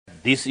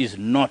this is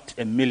not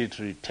a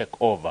military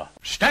takeover.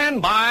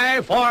 Stand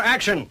by for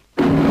action.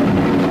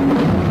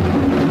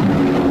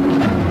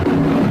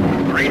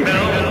 Greenville,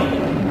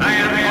 I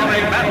am on a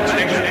battle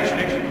station.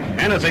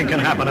 Anything can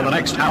happen in the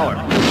next hour.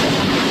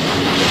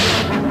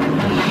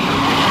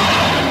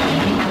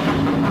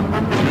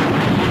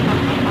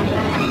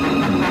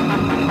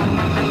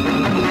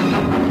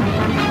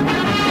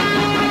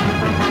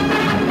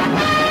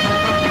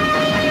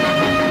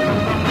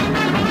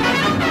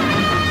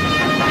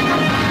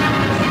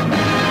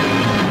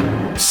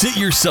 Sit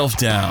yourself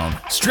down,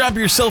 strap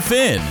yourself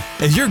in,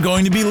 as you're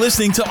going to be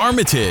listening to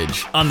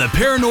Armitage on the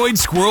Paranoid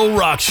Squirrel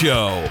Rock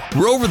Show,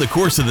 where over the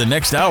course of the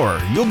next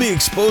hour, you'll be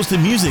exposed to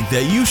music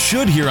that you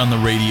should hear on the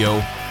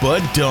radio,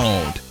 but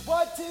don't.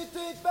 1, 2,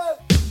 3, 4.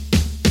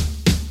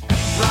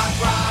 Rock,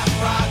 rock,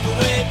 rock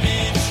away,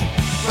 bitch.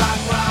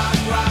 Rock, rock,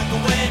 rock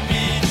away,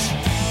 bitch.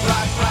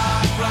 Rock,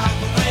 rock, rock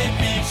away,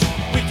 bitch.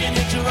 We can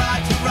hit you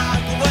right to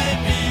rock away,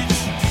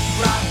 bitch.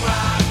 Rock,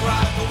 rock,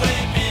 rock away,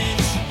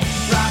 bitch.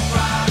 Rock,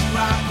 rock,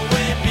 rock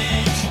away,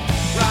 bitch.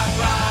 Rock,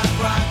 rock,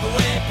 rock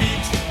away,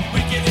 bitch. We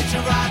can hit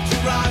you right to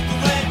rock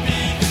away,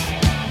 bitch.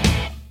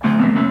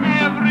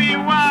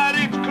 Everywhere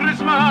it's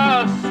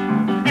Christmas.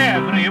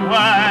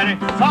 Everywhere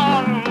it's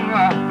song.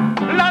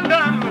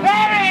 London,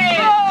 Paris,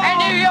 and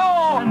New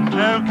York, and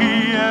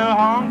Tokyo,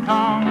 Hong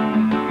Kong.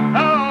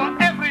 Oh,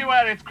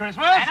 everywhere it's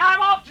Christmas. And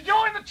I'm off to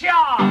join the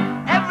chart.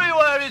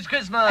 Everywhere is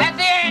Christmas. At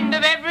the end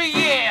of every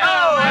year.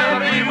 Oh,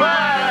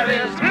 everywhere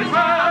is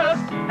Christmas.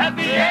 At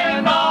the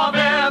end of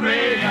every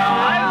year.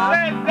 I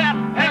said that.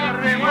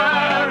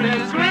 Everywhere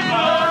is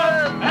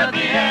Christmas. At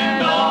the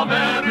end of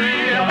every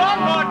year. One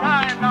more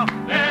time now.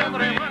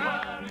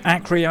 Everywhere.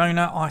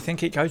 Acweorna, I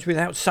think it goes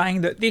without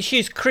saying that this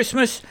year's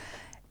Christmas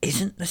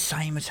isn't the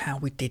same as how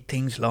we did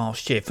things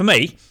last year. For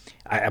me,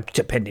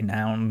 depending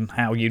on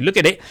how you look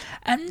at it,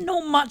 and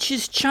not much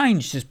has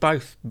changed, as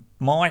both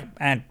my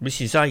and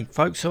Mrs. A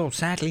folks are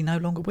sadly no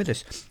longer with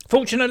us.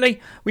 Fortunately,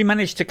 we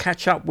managed to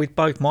catch up with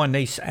both my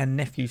niece and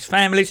nephew's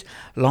families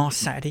last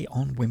Saturday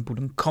on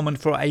Wimbledon Common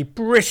for a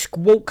brisk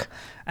walk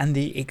and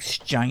the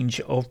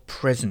exchange of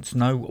presents.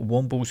 No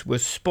wombles were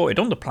spotted.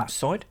 On the plus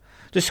side,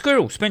 the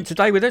squirrel spent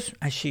today with us,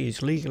 as she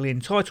is legally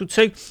entitled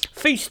to,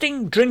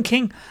 feasting,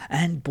 drinking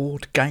and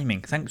board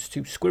gaming, thanks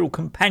to squirrel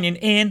companion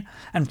Ian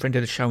and friend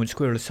of the show and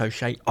squirrel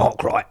associate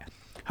Arkwright.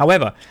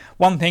 However,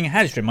 one thing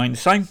has remained the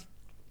same.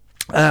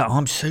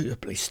 I'm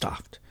suitably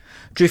stuffed,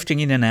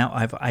 drifting in and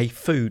out over a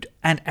food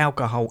and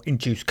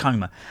alcohol-induced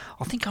coma.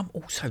 I think I'm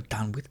also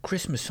done with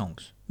Christmas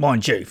songs.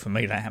 Mind you, for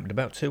me that happened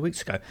about 2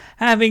 weeks ago.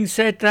 Having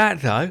said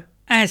that though,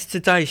 as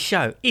today's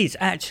show is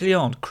actually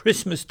on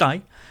Christmas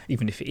Day,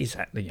 even if it is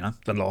at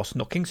the last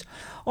knockings,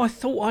 I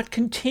thought I'd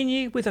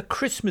continue with a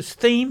Christmas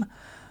theme,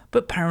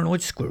 but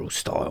Paranoid Squirrel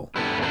style.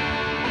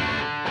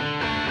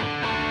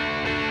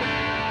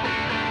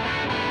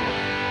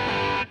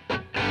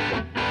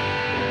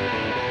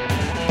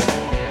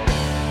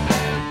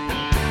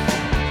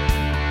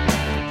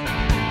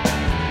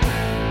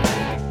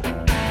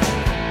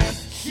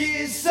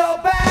 She's so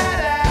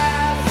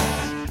badass.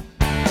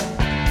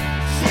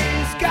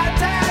 She's got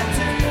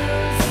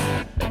tattoos.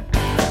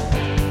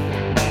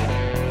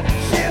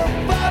 She'll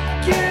fuck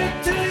you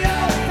till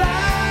your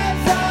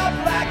thighs are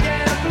black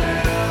and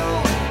blue.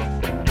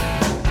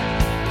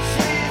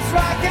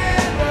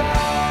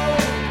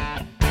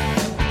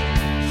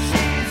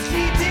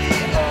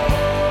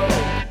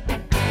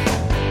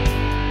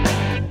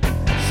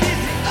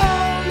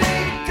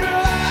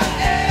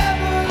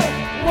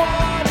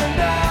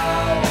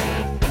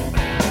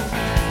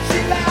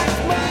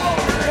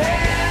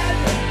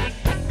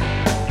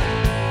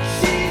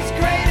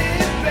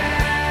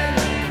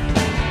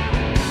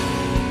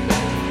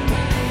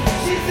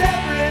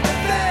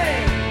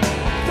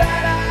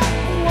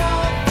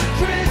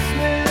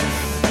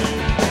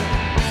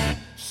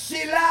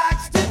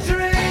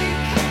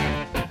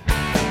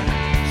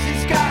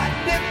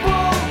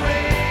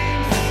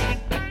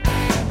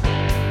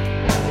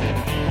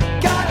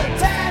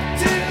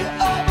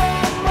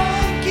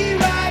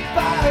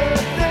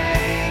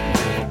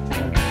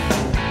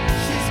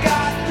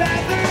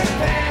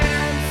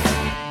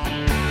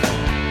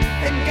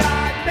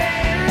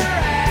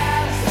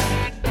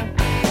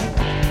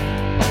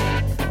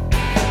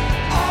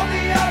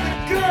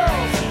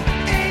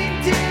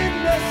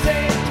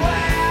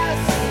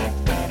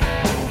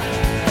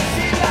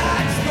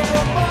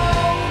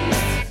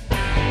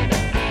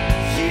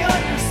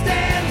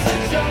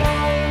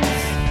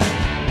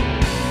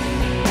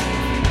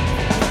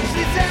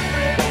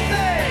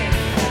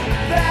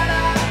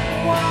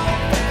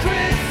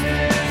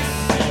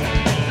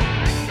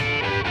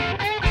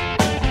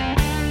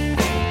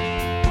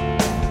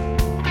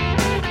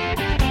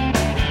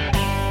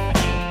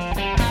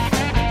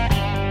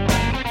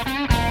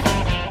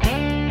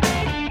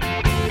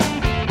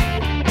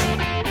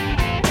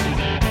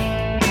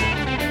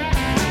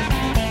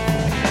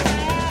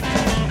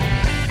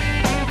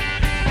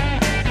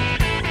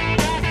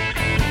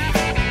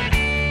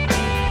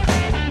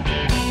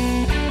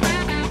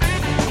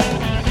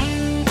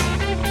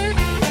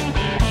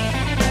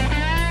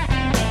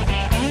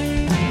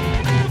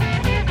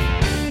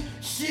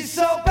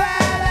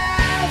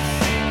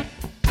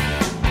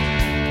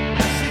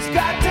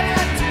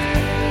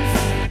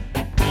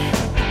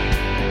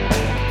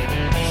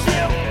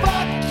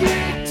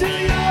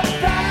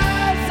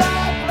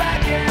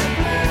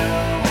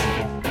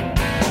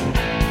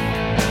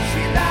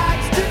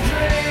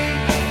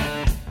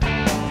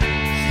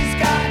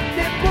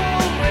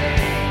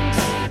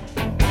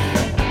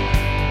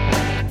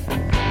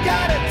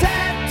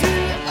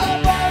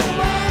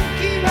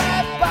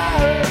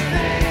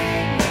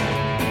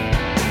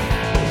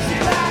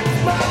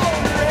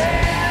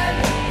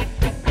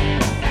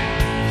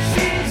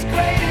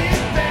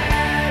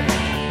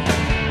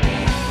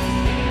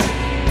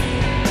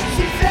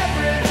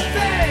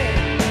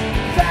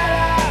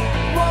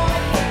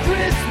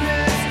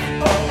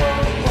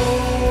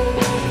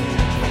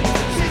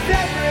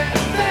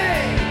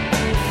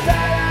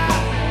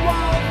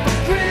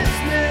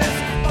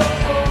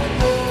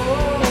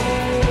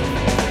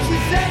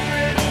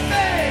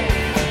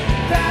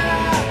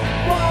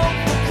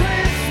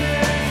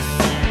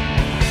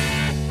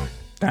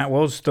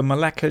 was the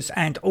Malakas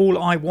and All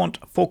I Want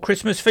for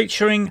Christmas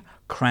featuring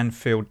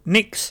Cranfield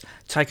Nicks,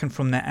 taken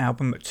from their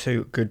album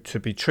Too Good to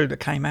Be True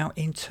that came out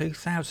in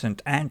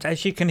 2000. And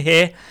as you can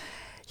hear,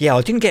 yeah,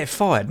 I didn't get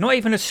fired, not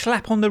even a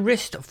slap on the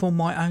wrist for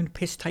my own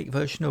piss-take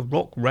version of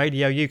Rock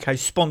Radio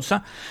UK's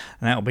sponsor,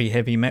 and that'll be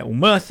Heavy Metal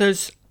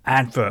Mertha's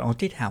advert. I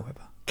did,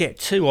 however, get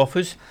 2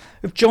 offers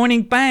of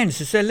joining bands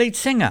as their lead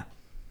singer.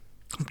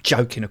 I'm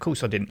joking, of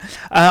course I didn't.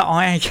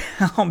 I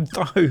am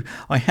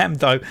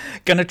though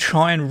going to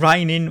try and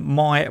rein in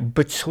my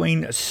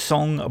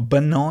between-song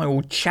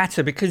banal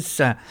chatter because,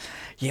 I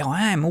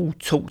am all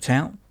talked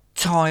out,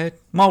 tired,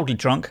 mildly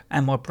drunk,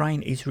 and my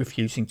brain is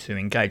refusing to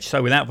engage.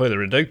 So without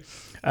further ado,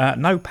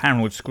 no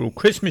Paranoid Squirrel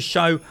Christmas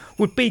show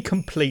would be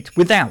complete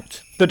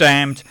without The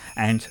Damned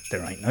and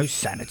There Ain't No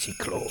Sanity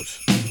Claus.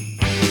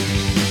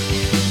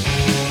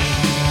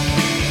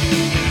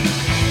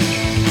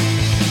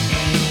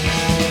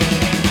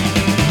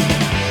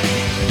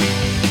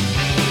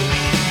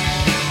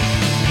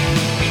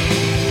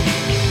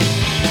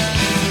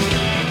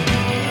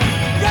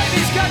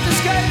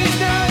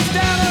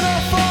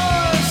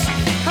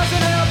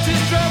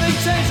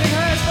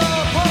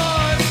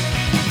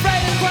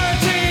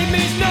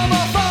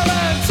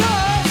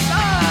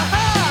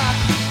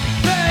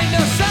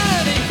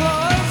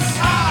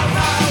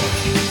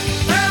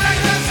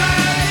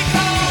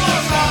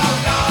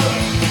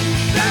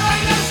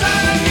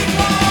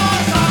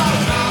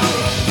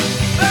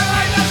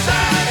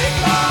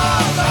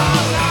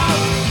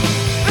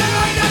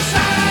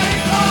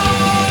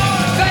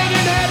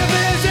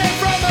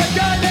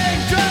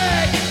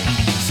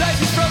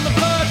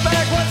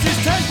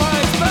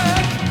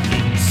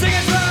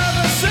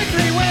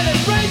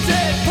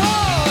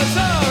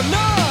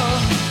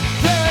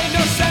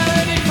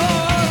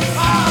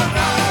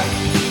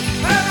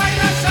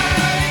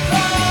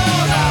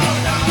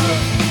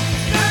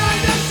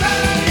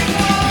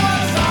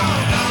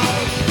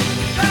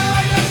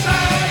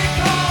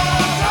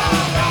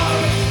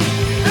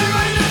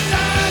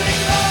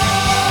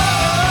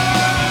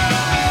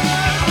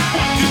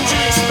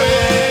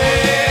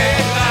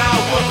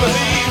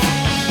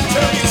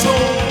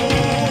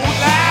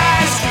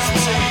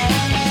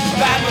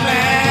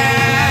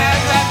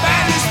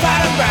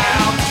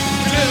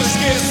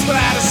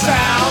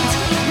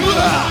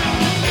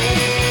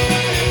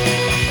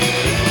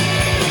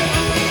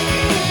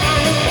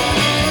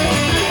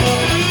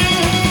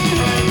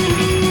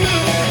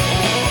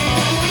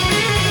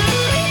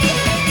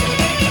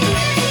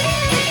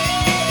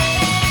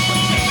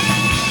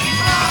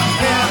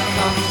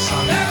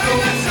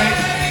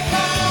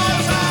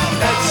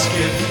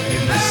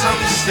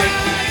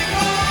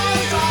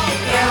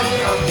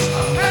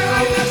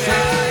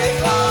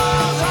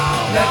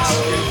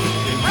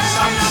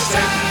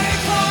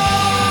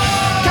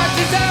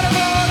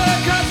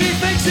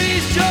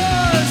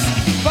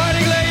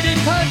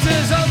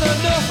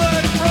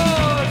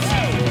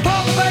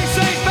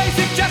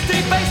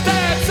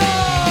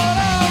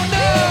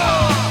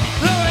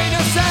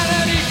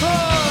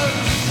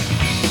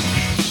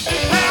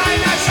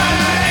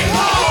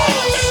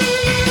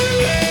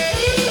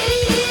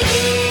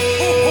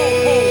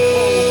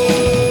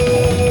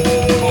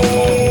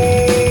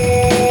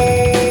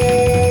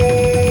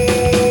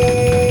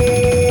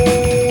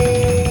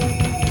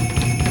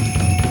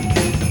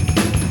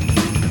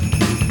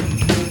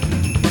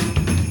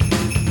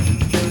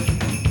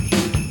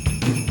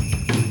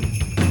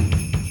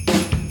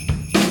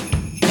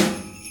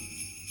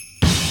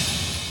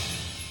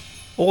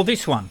 Or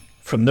this one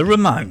from the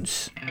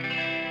Ramones.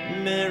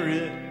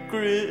 Merry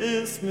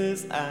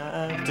Christmas,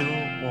 I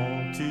don't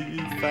want to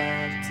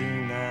fight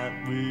tonight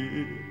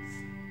with.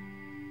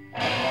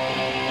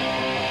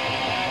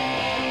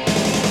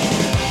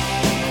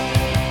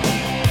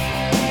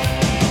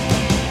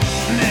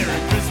 Merry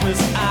Christmas,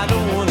 I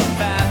don't want to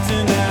fight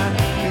tonight.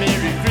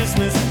 Merry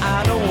Christmas,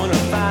 I don't want to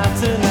fight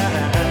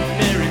tonight.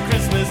 Merry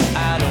Christmas,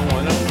 I don't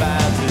want to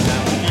fight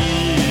tonight with you.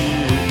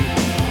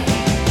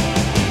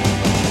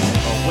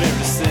 Oh, where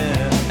is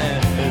Santa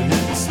and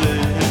his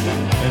sled?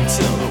 And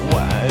tell me,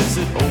 why is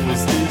it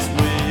always this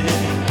way?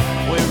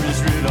 Where is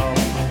Rudolph?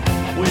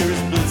 Where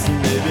is Blitzen,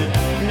 baby?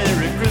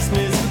 Merry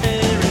Christmas,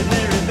 Merry,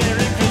 Merry,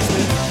 Merry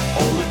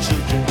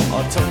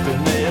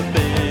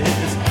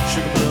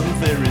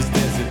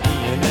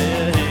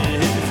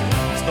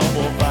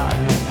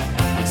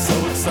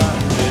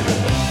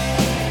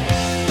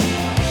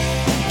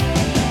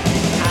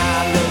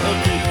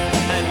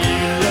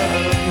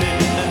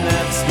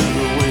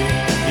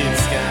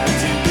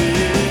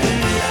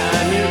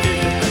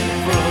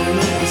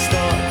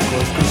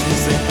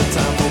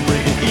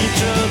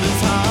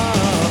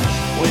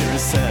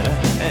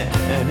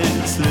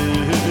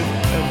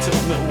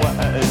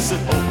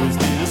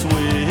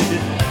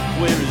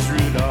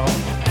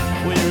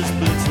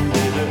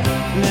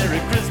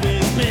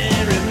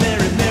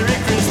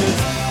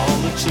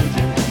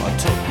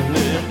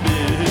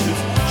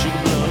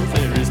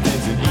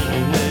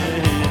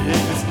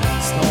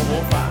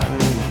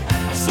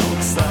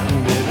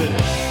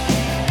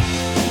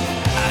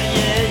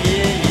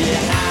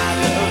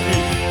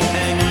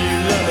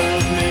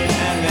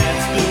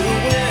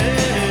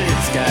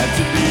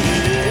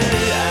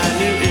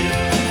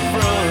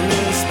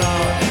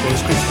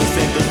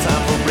take the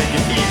time for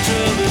breaking each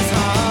other's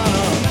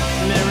heart.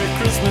 Merry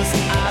Christmas,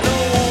 I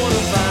don't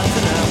wanna fight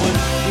tonight with.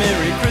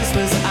 Merry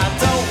Christmas, I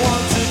don't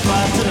want to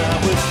fight tonight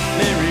with.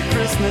 Merry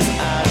Christmas,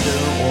 I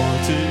don't want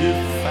to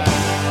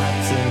fight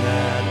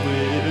tonight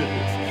with you.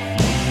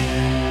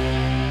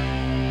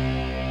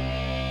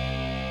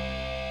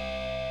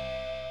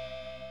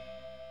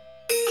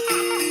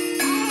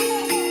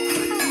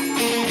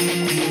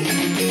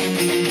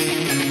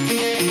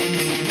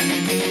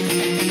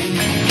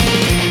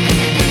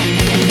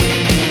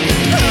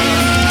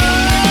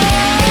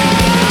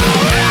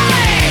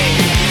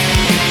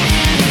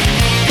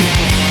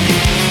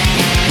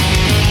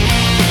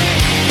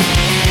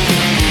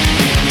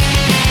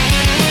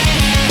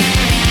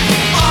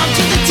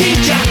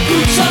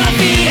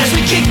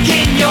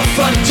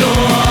 Front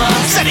door,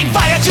 setting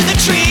fire to the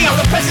tree. All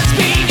the presents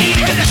being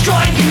eaten and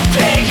destroying you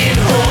pagan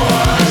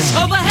whores.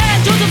 Overhead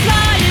doors are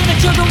flying, the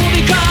children will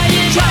be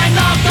crying. Try and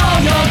lock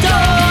all your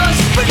doors,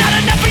 but not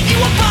enough for you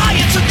are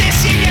buying. So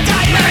this year you're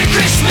dying. Merry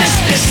Christmas,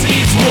 this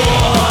means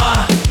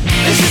war.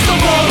 This is the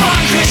war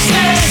on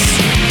Christmas.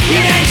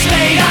 Your name's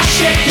made our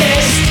shit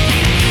list.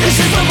 This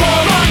is the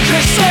war on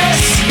Christmas.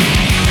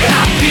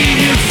 Happy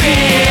New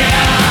Year.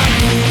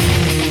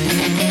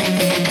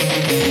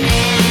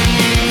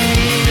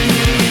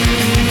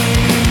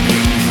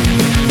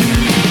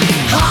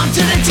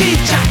 To the teeth,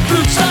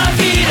 jackfruits on our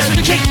feet as we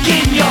kick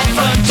in your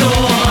front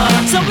door.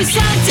 So we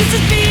stand since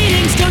its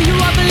beatings till you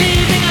are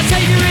believing our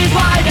Savior is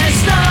white as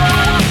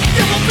snow.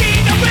 There will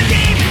be no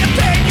relief in the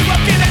pain you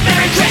are feeling.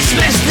 Merry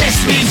Christmas, this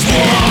means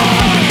war.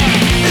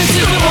 This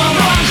is the war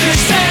on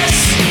Christmas.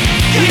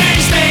 Your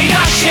name's made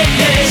our shit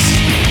list.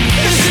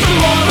 This is the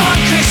war on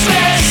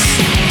Christmas.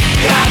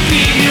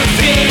 Happy New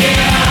Year.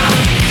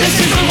 This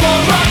is the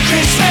war on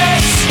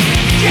Christmas.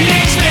 Your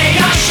name's made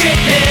our shit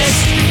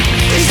list.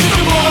 This is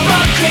the war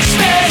on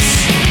Christmas.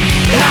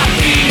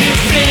 Happy New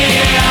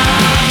Year.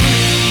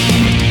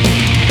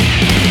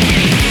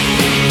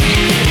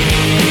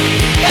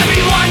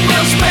 Everyone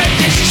will spread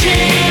this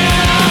cheer.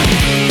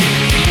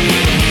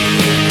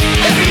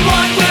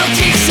 Everyone will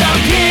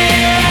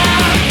disappear.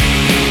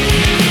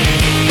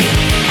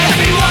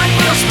 Everyone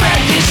will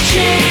spread this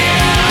cheer.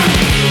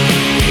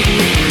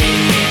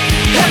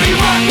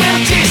 Everyone will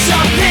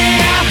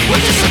disappear.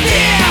 We'll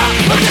disappear.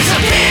 We'll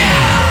disappear.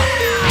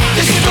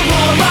 This is the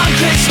war on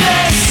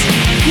Christmas.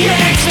 Your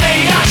name's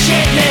made our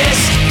shit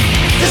list.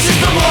 This is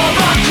the war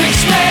on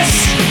Christmas.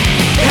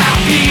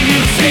 Happy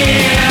New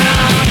Year.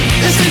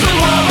 This is the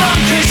war on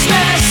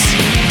Christmas.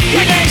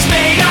 Your name's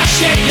made our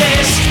shit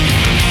list.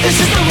 This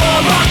is the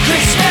war on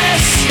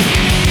Christmas.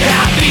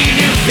 Happy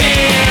New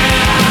Year.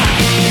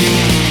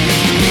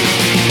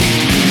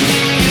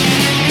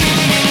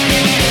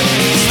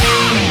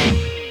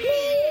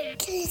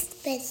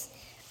 Christmas.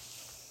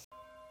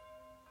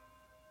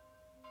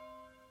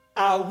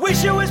 I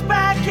wish I was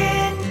back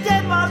in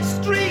Denmark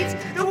Street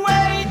the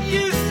way it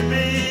used to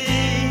be.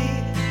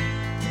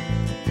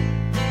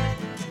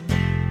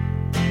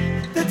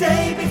 The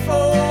day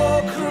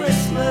before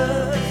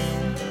Christmas.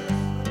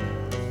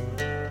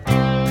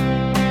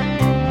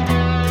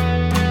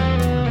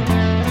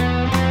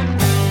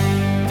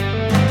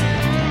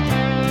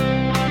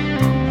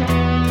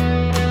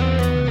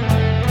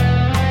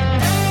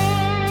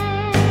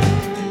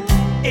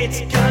 It's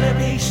gonna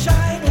be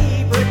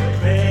shiny but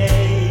gray.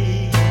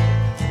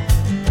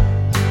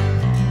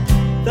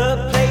 The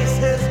place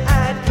has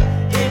had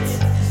its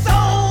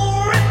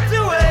soul ripped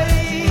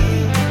away.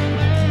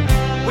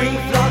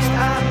 We've lost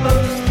our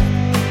most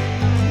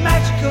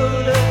magical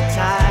of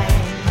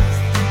times.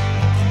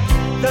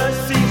 The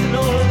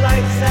seasonal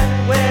lights and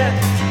where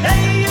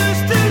they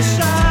used to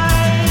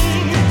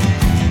shine.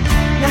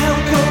 Now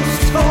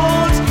ghosts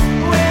haunt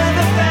where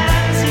the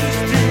bands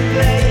used to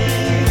play.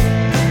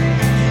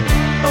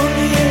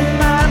 Only in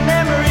my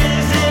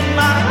memories, in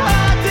my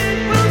heart it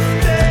will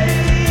stay.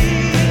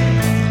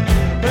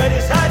 But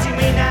it's hurting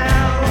me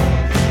now,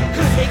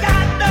 'cause we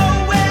got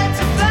nowhere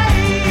to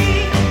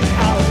play.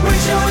 I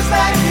wish I was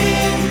back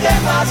in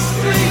Denmark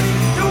Street,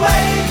 the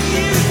way it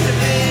used to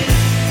be.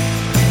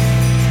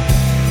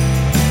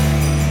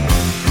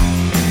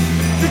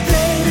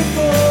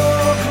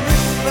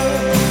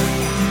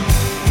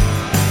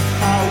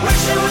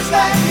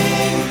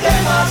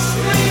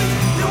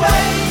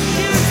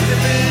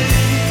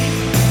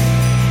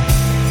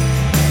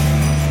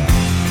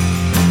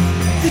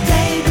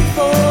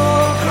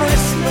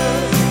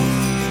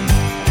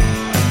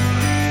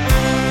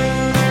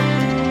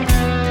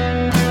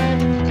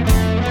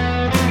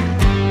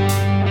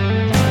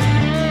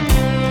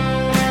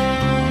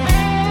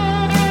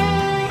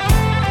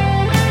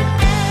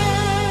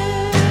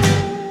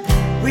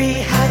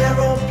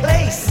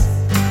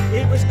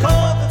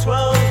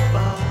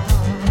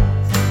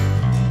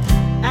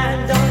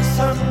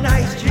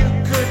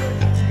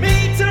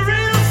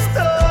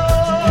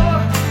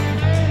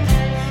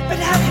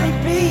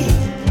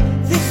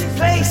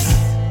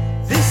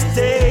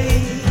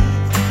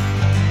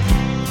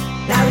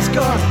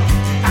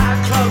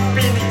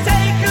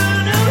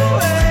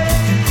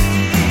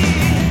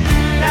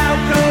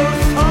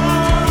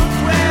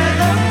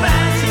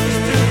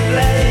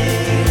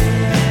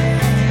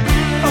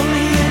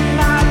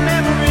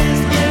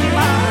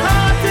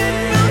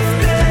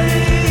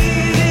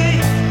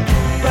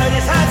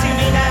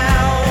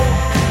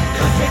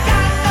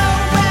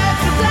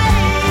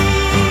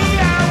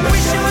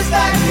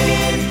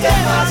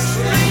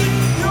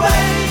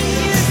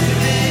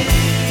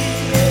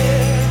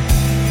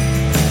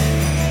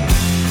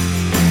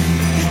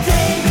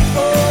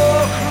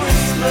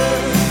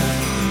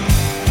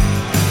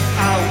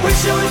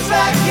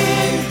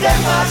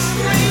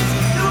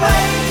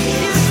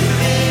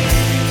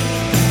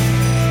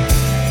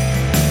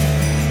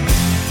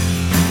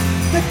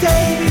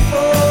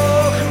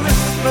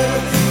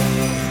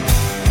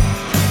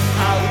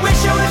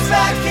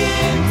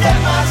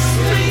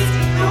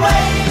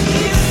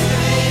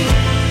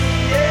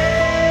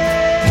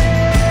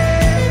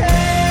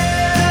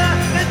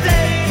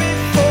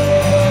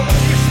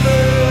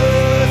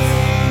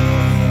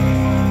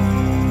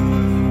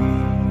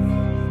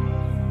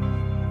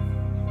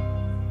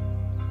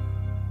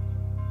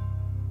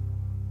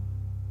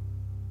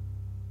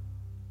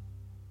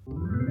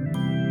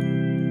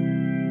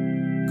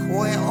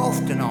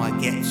 then I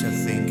get to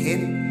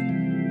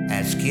thinking,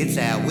 as kids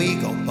how we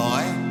got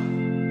by.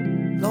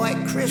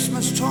 Like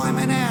Christmas time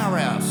in our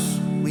house,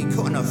 we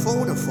couldn't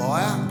afford a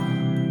fire,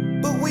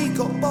 but we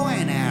got by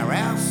in our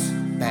house.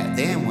 Back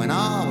then when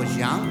I was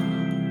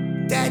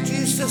young, Dad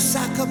used to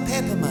suck a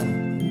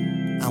peppermint,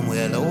 and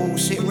we'll all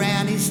sit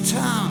round his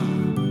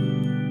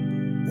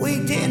tongue.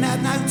 We didn't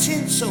have no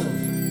tinsel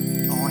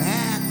on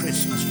our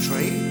Christmas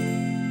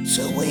tree,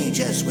 so we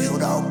just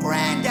wheeled old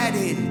Grandad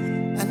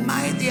in and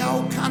made the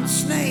old cunt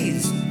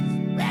sneeze.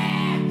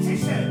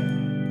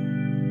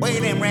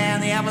 Wheel him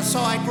round the other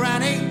side,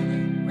 Granny.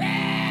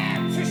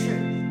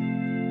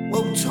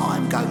 Well,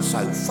 time goes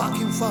so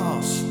fucking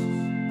fast.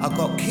 I've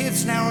got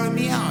kids now of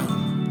my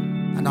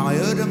own, and I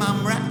heard them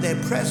unwrap their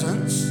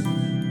presents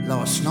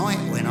last night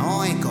when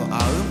I got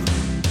home.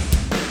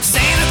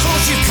 Santa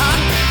Claus, you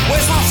cunt,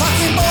 where's my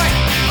fucking boy?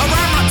 I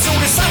ran up till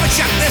this other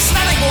jack, there's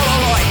nothing what I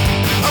like.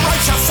 I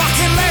wrote your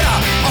fucking letter,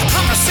 I'll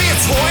come to see you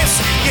twice.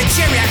 You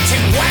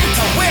geriatric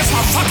wanker, where's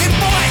my fucking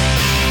boy?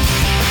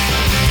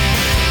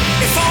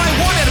 If I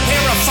wanted a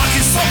pair of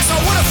fucking socks, I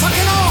would have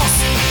fucking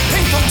asked.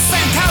 Ping pong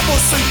Sam cowboy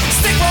suit,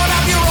 stick right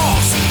up your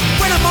arse.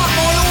 When I'm up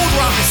my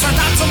order up, it's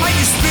enough to make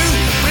you spew.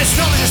 But it's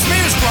not just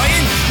me who's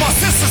praying, my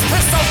sister's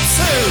pissed off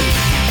too.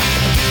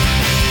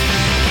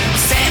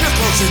 Santa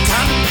Claus, you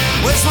cunt,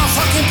 where's my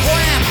fucking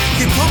poem?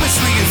 You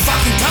promised me, you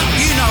fucking cunt,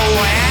 you know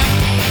who I am.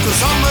 Cause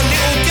I'm a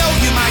little girl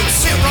you made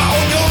sit right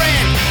on your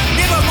hand.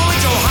 Never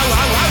mind your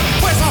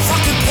ho-ho-ho, where's my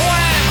fucking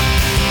poem?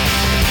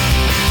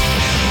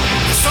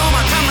 This time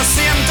I come to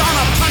see him,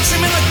 gonna punch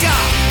him in the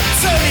gut.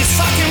 Turn his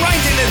fucking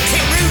reindeer and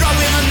kick Rudo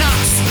in the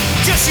nuts.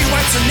 Just you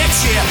wait till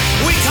next year,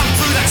 we come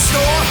through that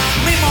store.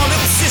 Me and my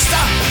little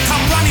sister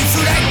come running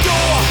through that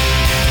door.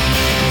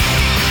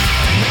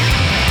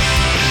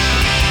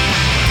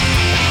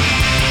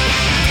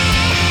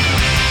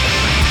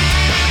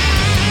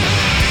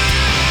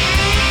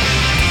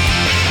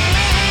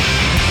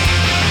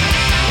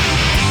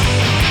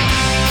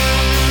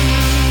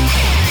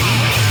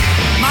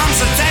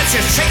 Mums and dads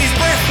just check his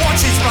breath,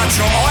 watch his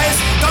bloodshot eyes.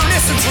 Don't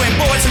listen to him,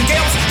 boys and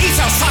girls,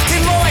 he's a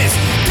fucking lies.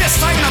 This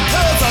ain't a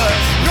pervert,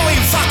 not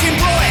him fucking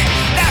boy.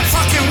 That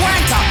fucking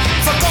wanker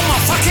forgot my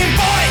fucking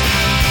boy.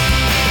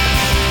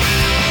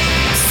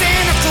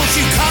 Santa Claus,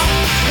 you cunt,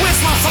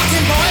 where's my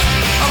fucking boy?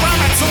 I run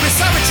back to this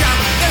other jump,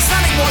 there's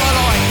nothing what I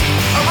like.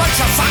 I wrote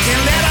your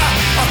fucking letter,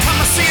 I'll come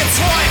and see you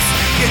twice.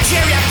 You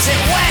geriatric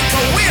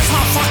wanker, where's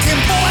my fucking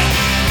boy?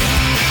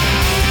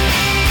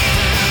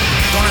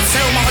 Gonna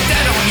tell my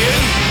dad on you.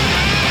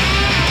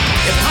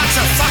 You punch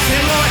your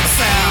fucking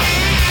lights out,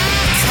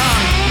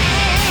 cunt.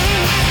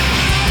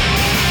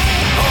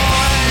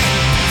 Oi,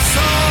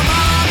 saw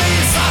mommy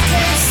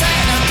fucking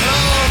Santa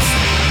Claus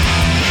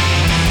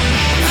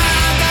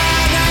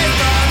underneath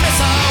the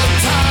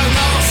mistletoe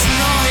last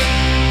night.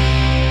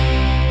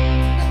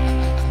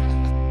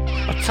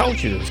 I told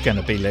you there was going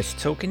to be less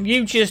talking.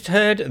 You just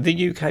heard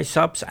the UK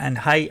subs and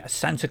Hey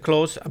Santa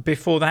Claus.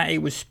 Before that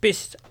it was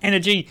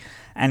Spizzenergi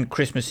and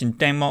Christmas in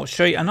Denmark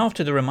Street, and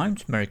after the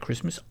Ramones, Merry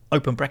Christmas,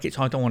 open brackets,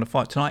 I Don't Want to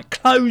Fight Tonight,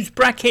 close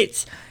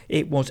brackets,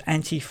 it was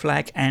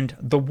Anti-Flag and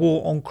The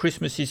War on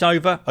Christmas Is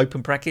Over,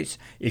 open brackets,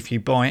 if you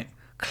buy it,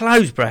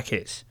 close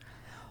brackets.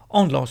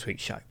 On last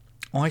week's show,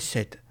 I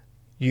said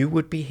you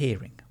would be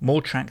hearing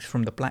more tracks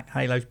from the Black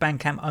Halos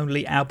Bandcamp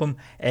only album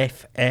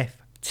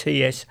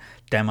F.F.T.S,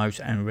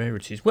 demos and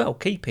rarities. Well,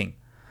 keeping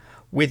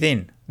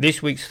within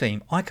this week's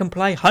theme, I can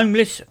play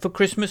Homeless for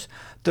Christmas,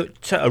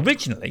 that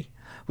originally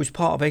was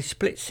part of a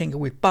split single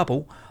with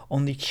Bubble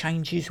on the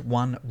Changes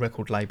One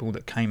record label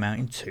that came out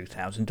in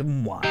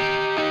 2001.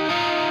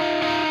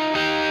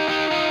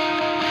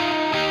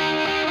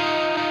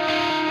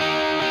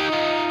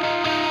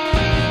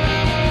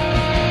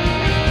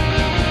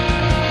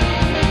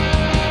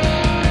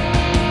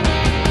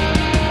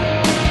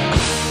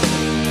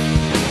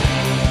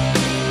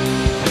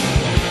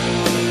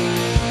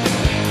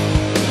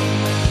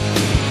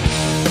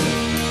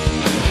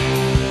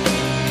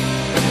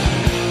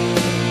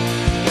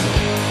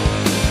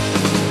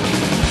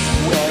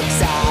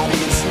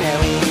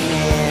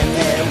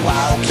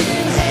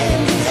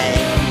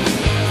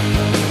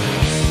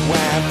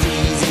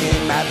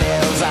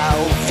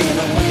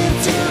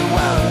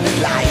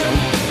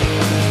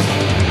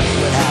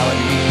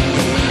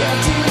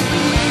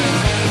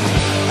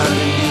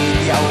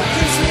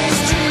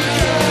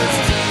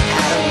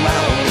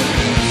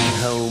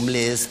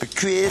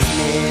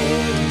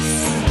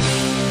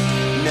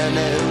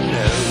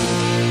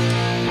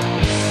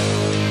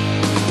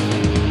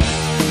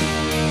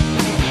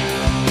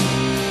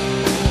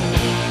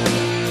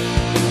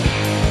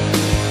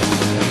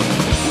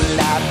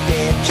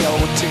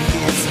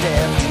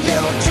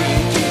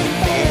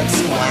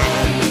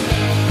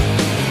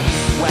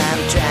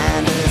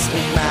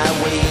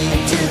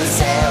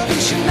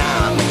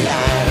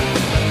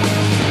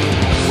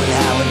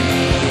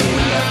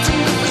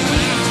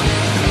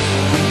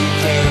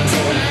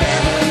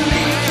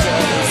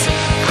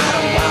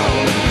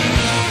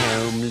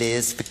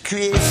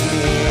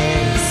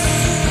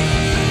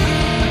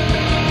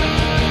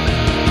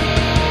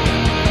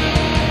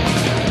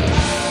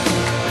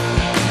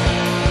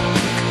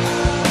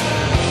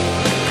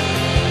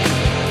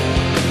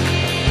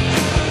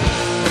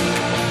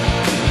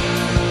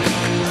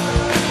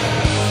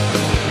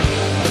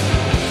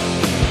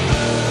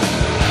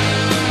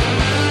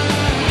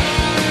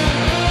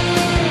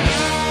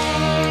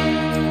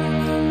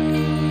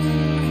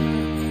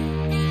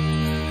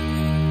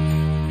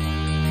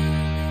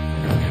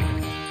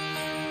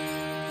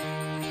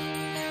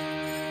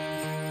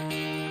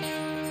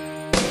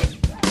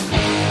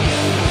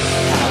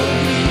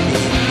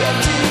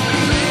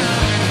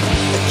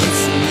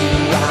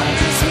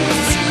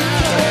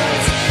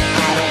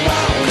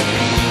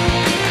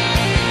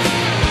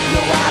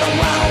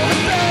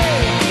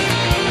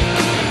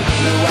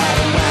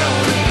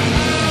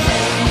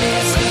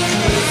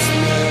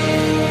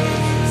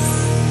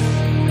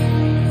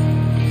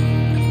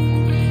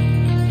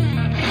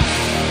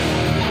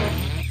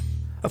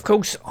 Of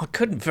course, I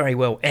couldn't very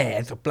well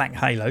air the Black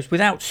Halos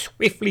without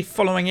swiftly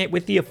following it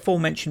with the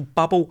aforementioned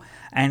Bubble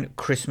and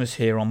Christmas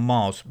Here on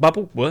Mars.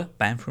 Bubble were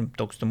band from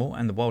Dogs D'Amour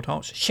and the Wild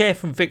Hearts, Cher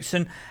from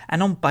Vixen,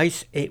 and on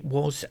bass it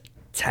was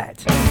Tad.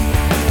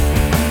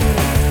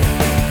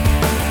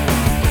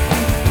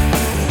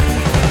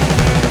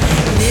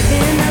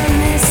 Living on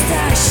this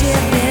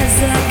starship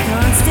is a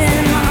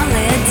constant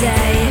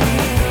holiday.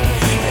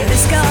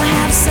 Let's go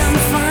have some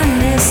fun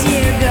this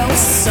year, go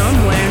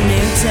somewhere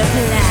new to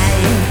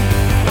play.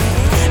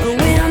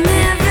 We'll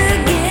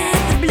never get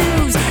the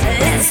blues.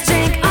 Let's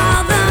drink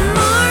all the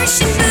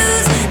Martian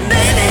booze.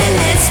 Baby,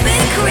 let's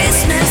spend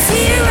Christmas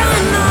here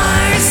on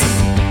Mars.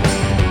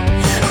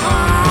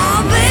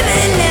 Oh, baby,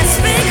 let's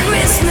spend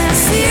Christmas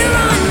here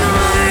on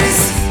Mars.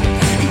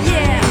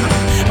 Yeah,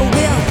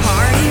 we'll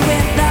party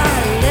with the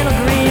little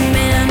green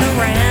men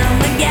around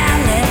the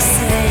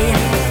galaxy.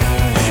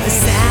 The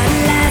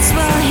satellites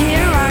will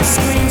hear our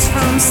screams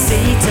from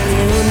sea to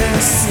lunar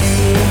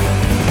sea.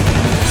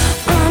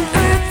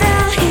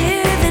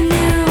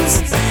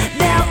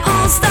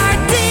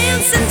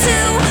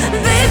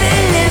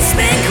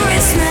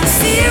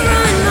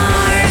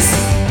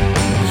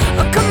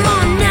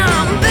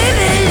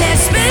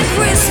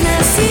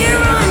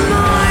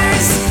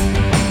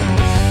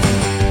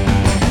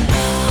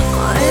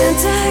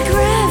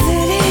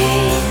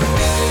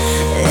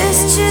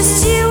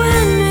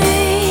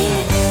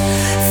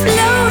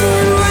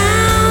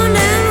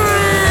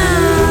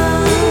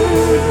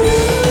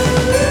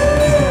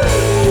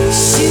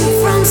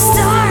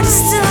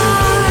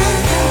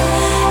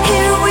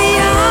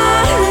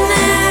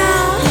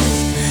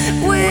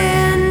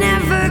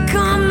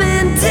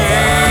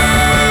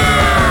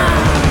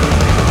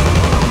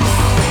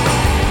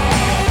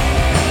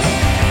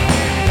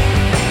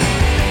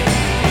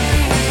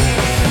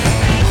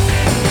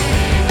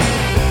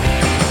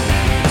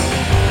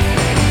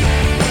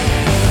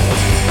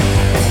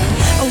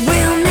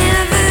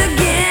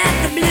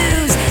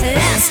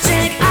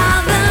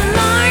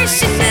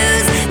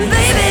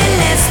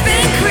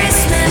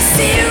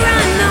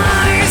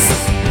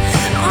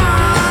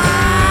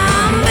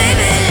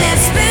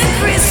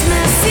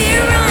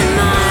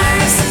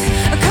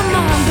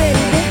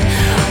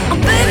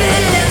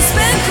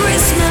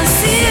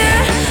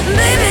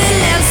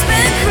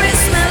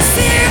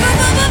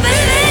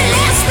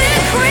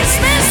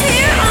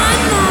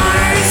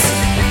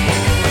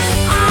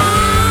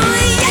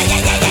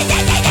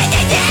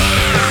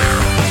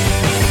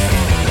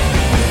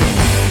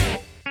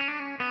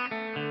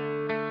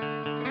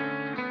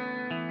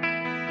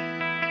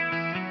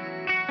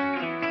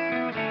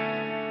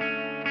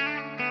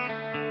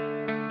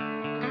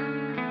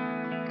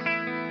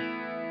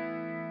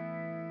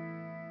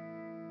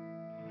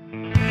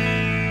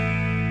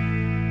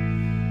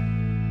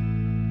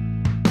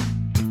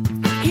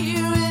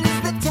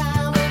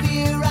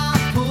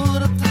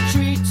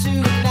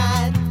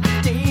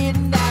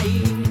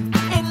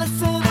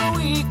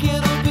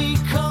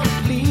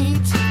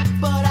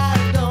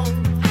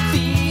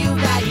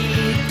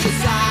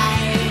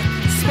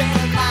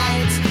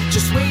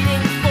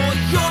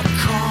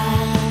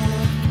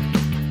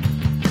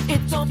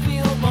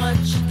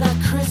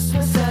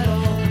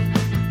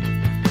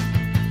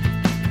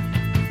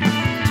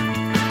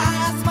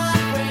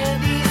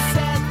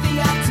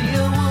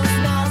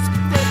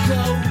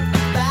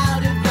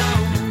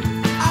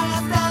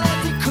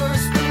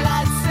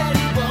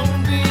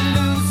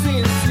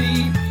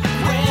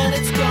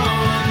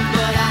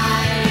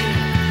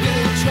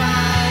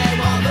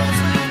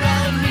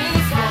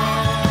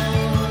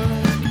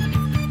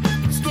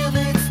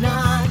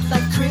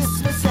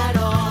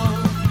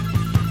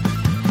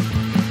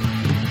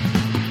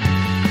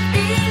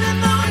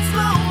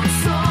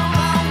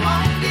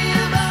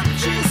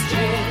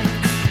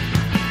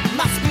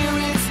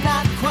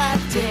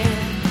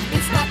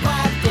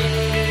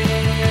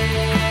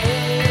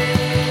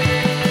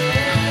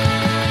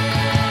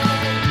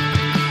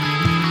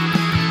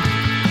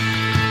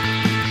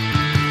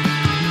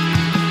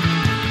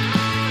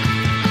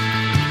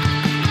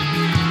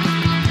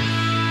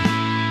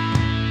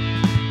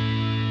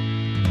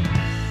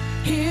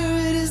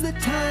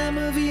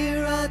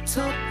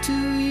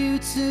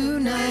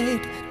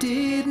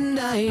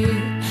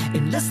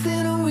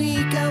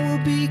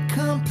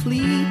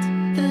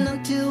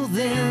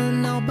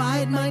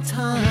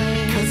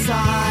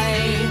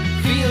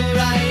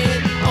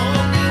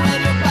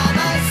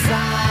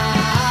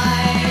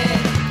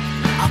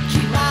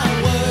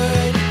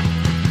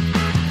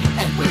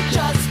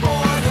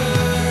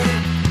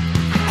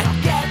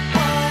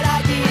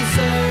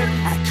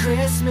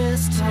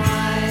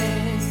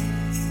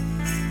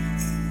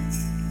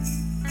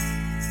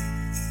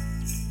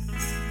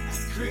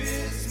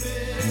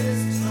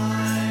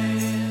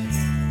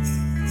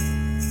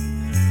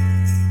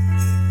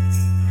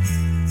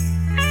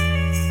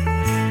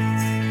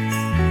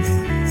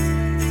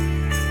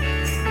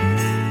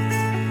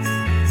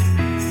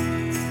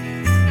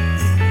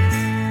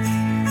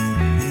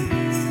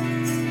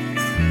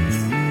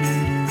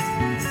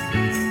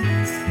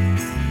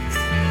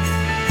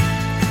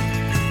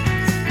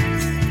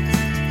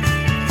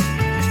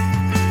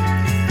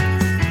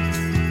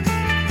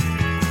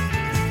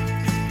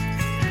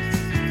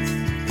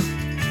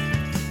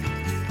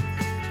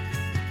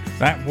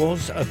 That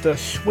was the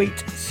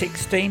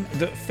Suitesixteen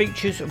that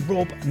features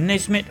Rob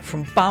Nesmith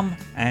from Bum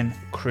and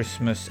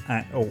Christmas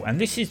at All. And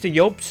this is the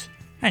Yobs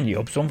and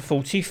Yobs on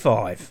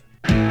 45.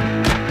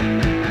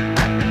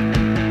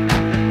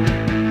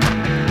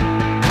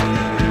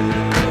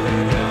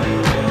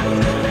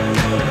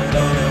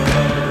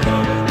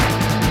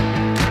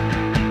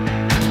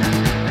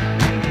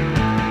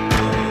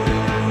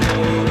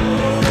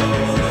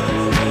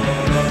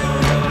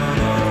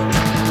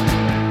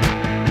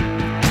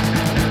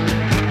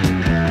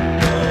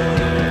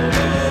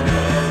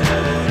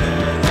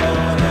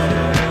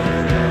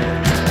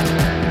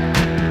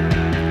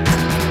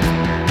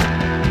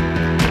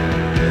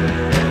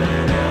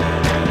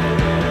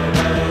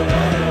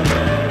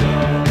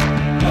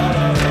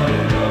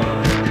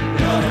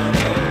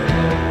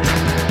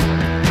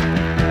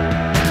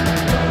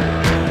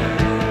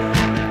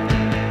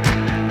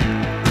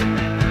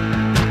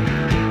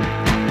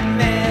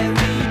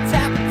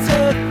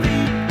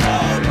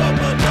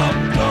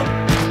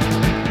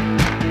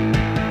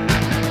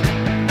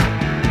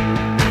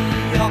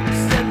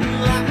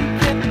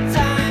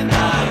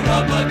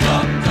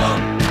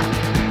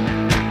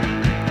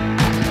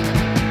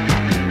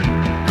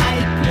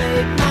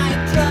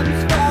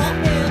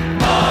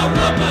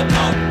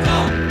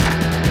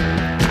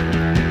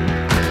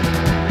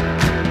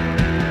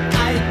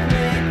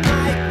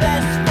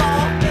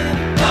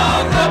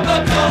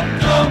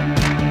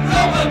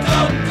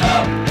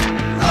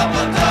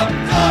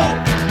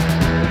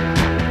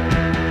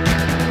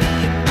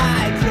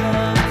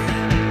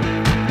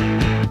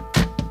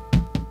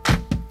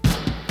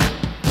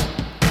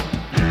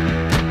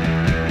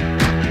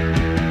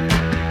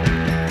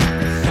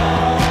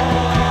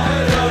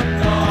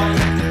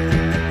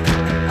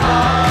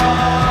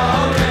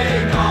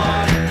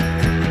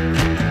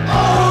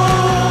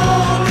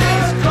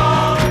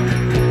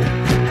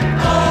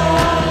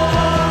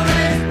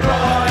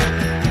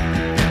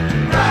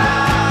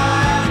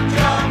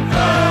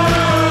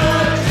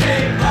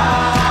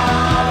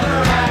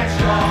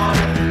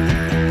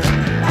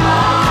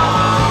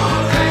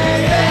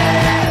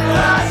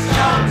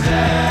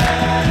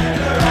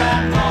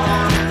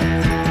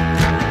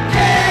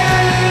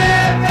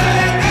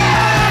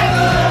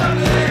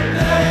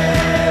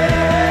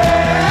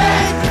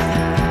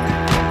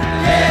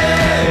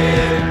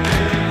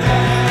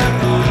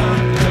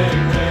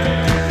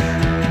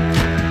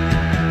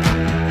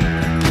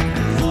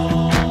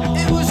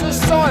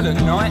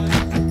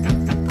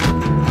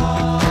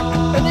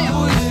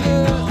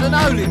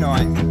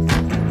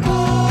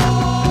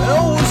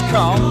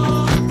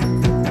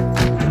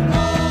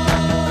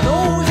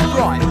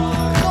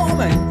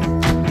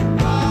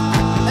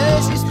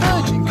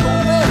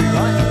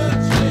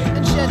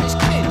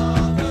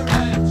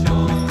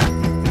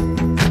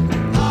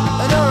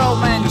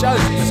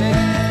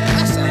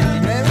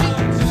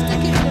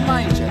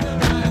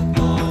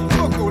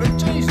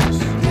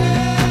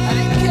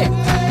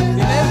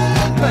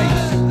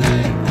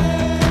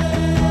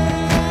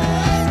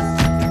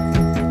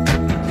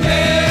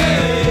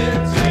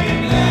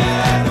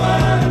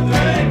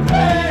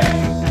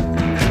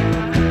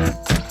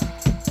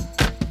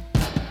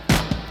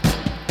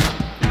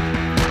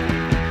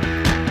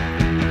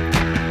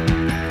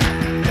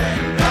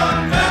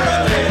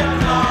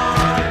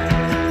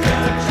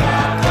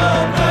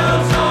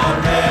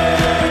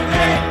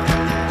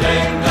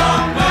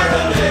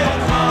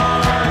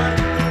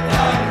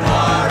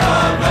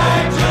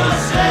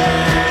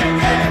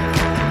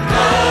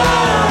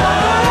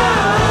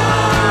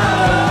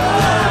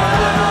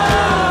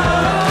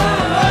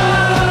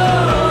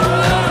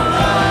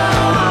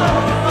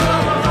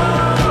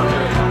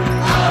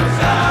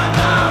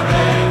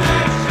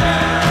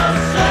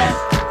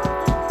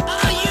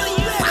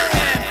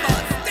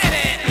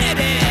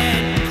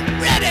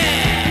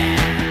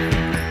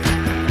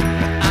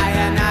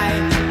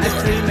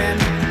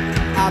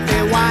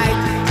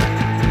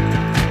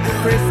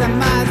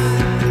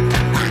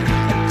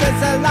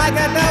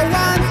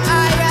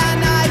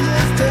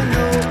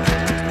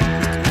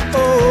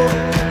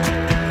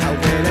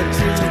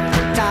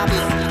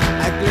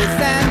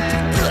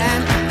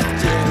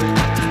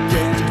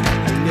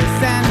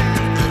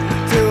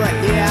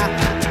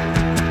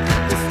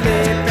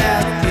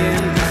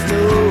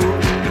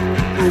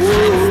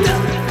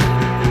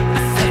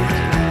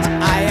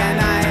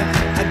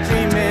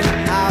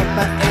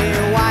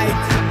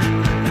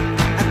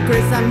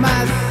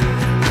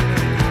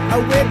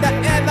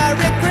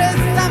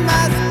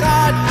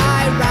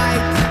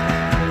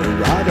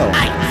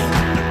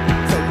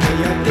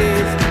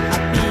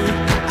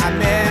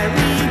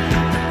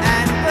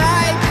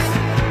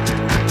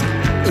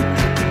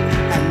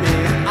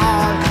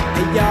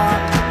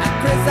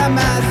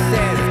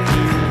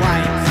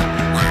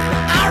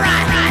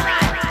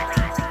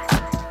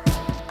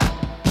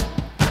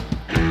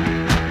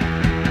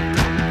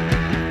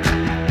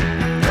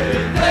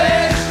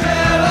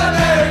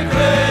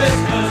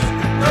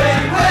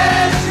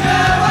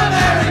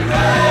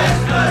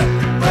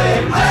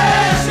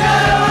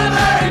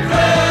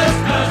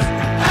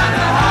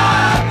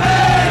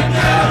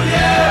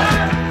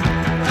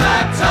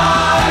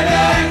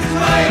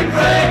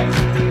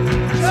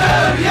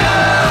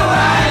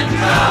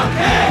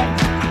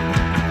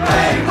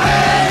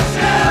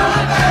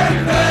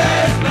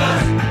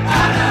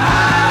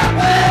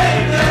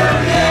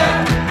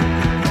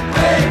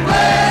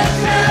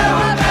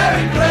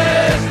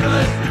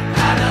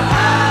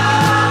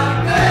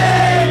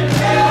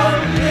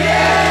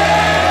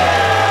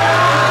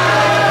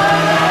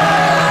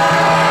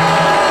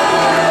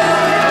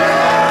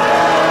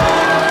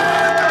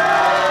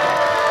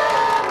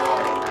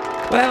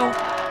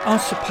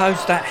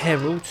 suppose that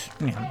heralds,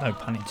 no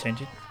pun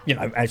intended,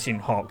 as in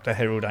hark the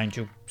herald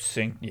angels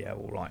sing. Yeah,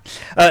 all right.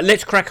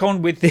 Let's crack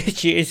on with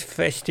this year's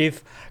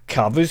festive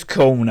covers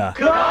corner.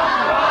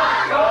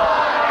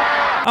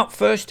 Up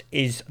first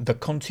is the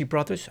Conte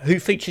brothers, who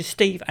features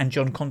Steve and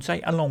John Conte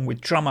along with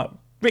drummer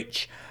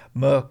Rich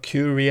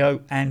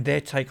Mercurio and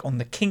their take on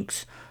the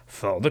Kinks'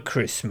 Father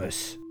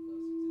Christmas.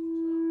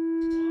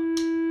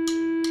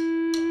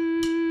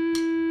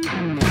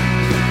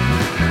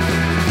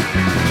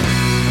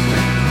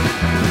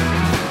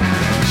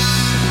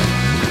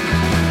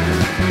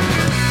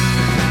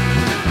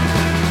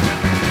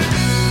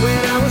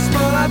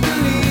 I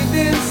believed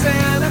in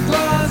Santa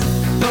Claus,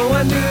 though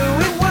I knew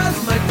it was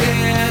my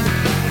dad.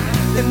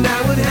 And I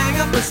would hang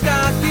up a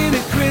stocking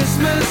at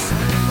Christmas,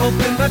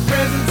 open my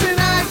presents and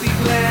I'd be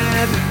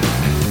glad.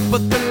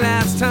 But the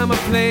last time I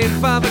played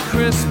Father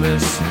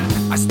Christmas,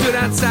 I stood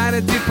outside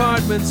a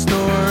department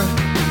store.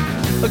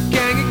 A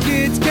gang of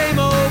kids came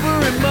over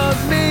and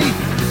mugged me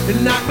and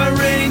knocked my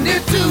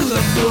reindeer to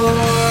the floor.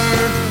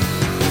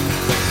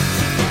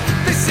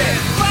 They said,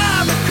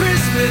 Father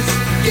Christmas,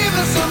 give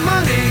us some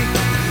money.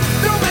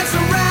 Don't mess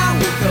around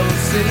with those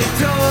silly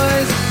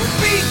toys. We'll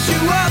beat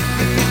you up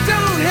if you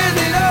don't hand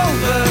it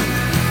over.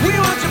 We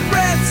want your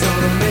bread, so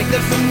don't make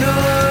us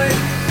annoyed.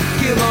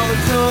 Give all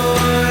the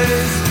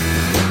toys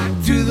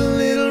to the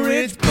little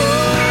rich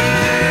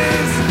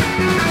boys.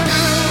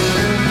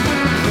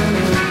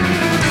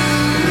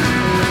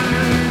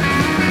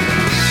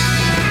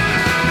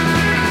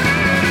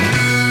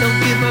 Don't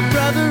give my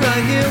brother a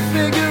heel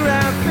figure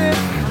outfit.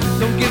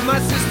 Don't give my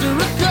sister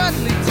a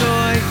cuddly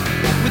toy.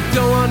 We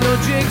don't want no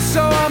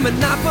jigsaw,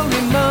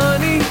 Monopoly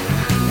money.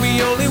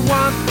 We only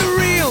want the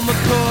real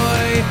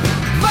McCoy.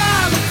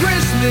 Father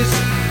Christmas,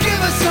 give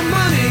us some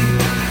money.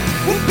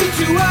 We'll beat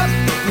you up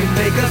if you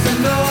make us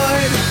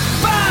annoyed.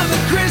 Father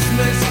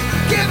Christmas,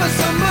 give us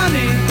some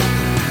money.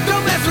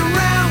 Don't mess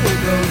around with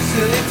those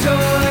silly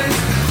toys.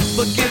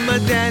 But give my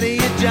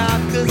daddy a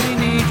job, cause he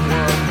needs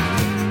one.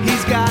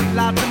 He's got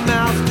lots of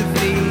mouths to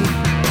feed.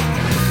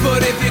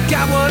 But if you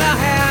got one,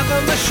 I'll have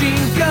a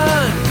machine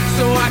gun,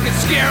 so I can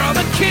scare all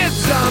the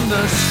kids on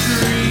the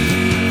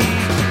street.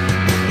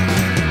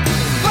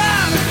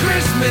 Father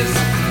Christmas,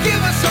 give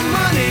us some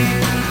money.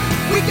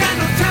 We got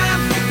no time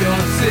for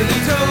your silly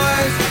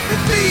toys.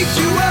 We'll beat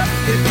you up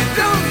if you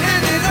don't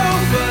hand it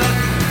over.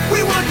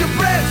 We want your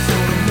bread, so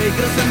don't make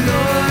us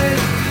annoyed.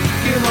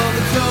 Give all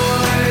the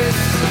toys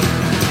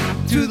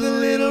to the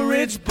little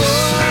rich boys.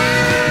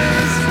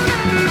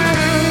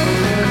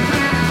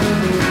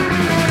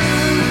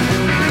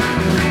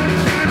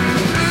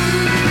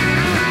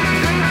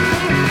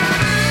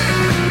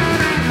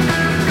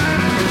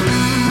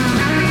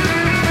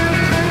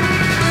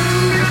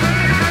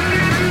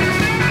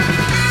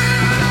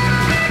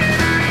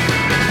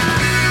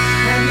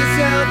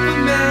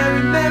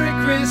 Merry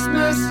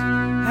Christmas,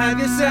 have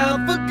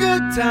yourself a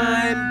good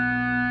time.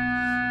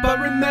 But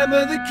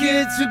remember the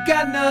kids who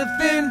got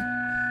nothing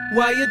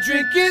while you're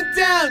drinking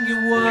down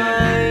your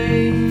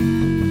wine.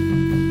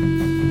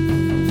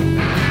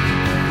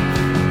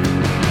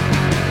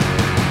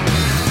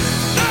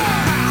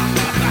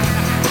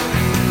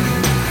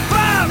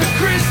 Father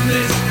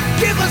Christmas,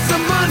 give us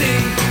some money.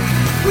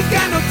 We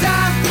got no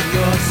time for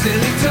your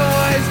silly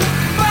toys.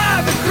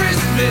 Father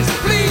Christmas,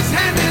 please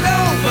hand it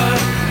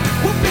over.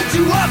 We'll beat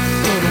you up,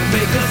 so don't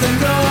make us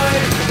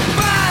annoyed.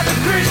 Father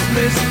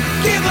Christmas,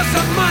 give us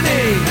some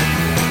money.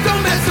 Don't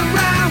mess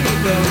around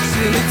with those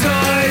silly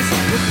toys.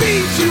 We'll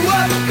beat you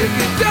up if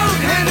you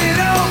don't hand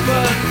it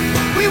over.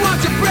 We want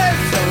your bread,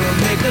 so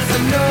don't make us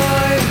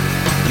annoyed.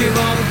 Give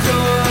all the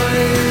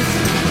toys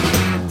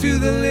to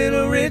the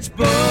little rich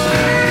boys.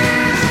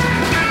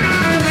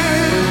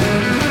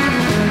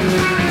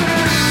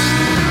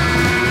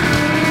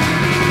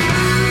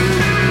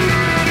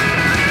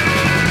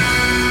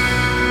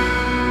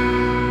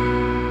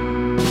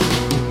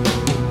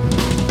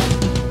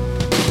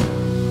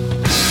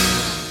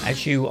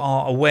 As you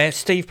are aware,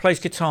 Steve plays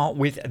guitar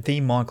with the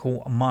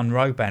Michael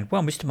Monroe Band.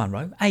 Well, Mr.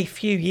 Monroe, a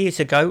few years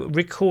ago,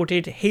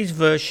 recorded his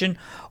version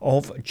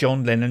of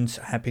John Lennon's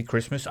Happy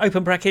Christmas,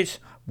 open brackets,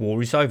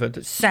 War is Over,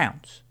 that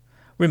sounds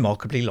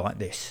remarkably like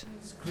this.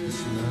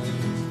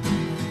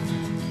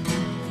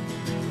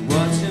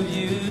 What have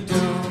you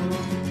done?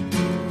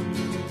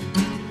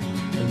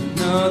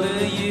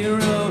 Another year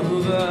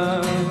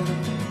over,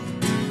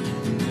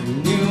 a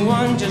new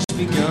one just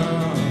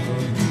begun.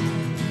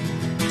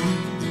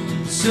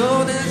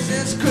 So this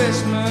is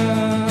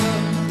Christmas,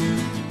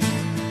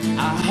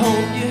 I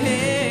hope you're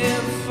here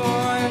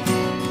for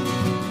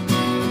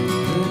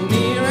the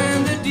near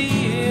and the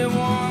dear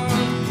one,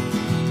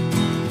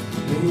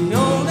 the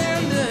old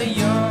and the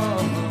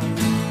young.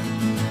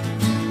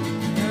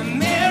 A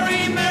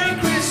Merry, Merry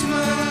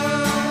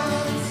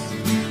Christmas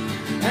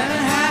and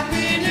a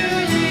Happy New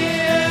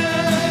Year.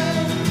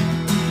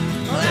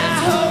 Well, I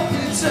hope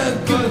it's a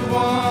good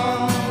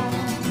one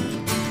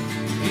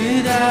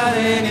without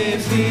any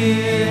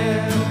fear.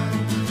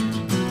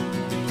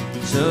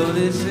 So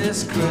this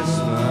is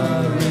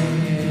Christmas,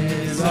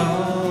 it's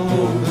all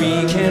over.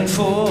 weak and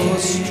full,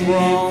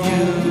 strong,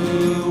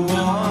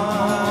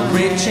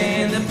 rich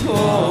and the poor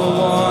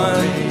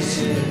ones,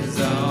 and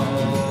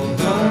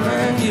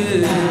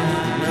you know.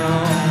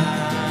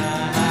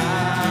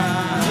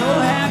 Oh,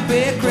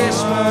 happy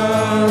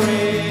Christmas.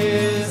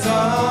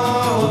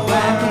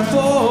 Black and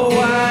full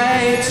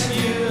white,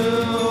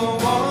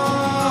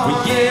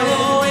 with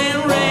yellow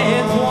and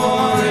red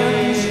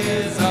ones.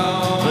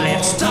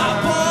 Let's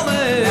stop all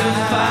the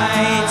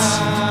fights.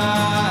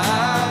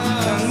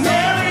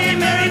 Merry,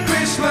 Merry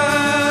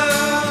Christmas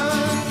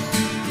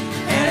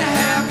and a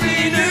Happy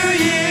New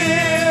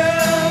Year.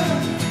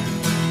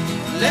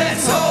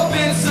 Let's hope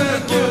it's a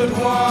good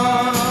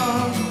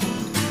one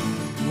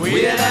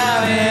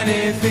without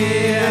any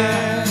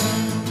fear.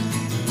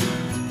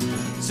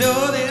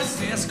 So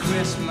this is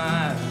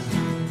Christmas.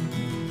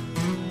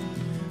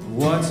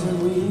 What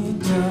have we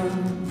done?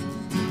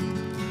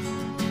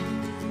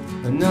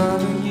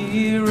 Another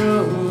year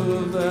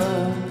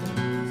over,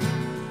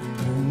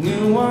 a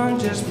new one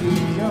just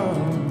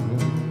begun.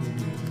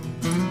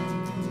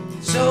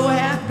 So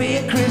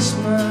happy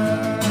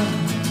Christmas.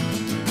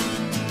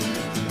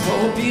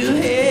 Hope you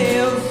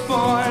have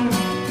fun,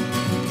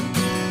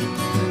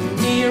 the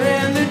near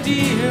and the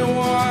dear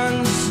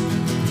ones,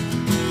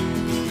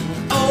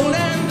 old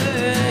and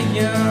the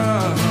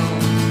young.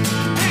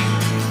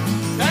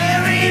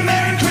 Merry,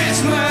 Merry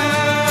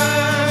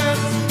Christmas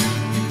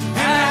and a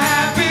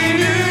Happy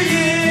New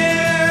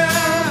Year.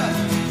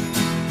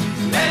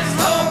 Let's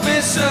hope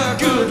it's a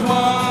good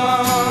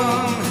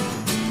one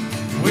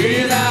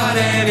without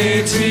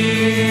any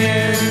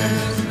tears.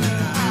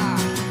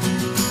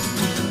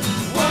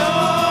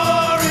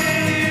 War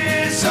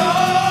is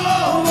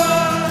over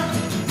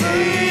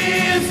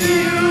if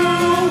you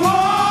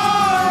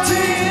want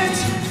it.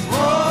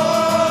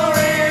 War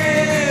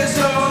is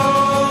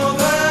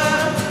over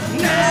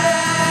now.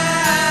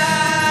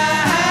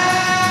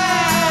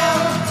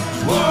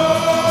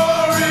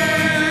 War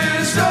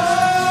is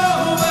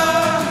over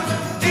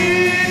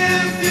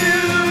if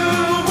you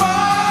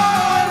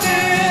want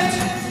it.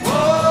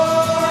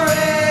 War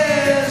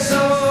is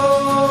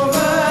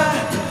over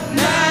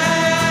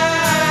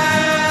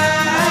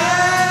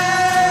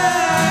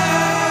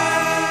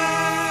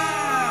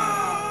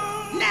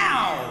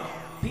now.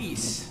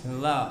 Peace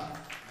and love.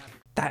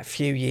 That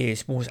few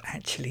years was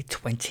actually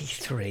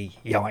 23.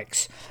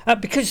 Yikes.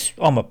 Because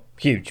I'm a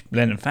huge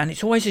Lennon fan,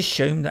 it's always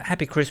assumed that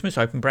Happy Christmas,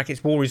 open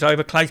brackets, War is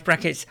over, close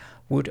brackets,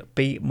 would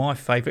be my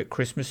favourite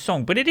Christmas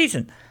song. But it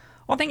isn't.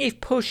 I think if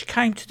push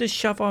came to the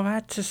shove, I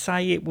had to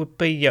say it would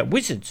be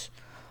Wizards.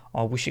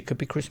 I wish it could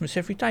be Christmas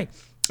every day.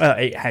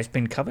 It has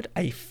been covered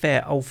a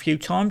fair old few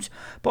times,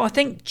 but I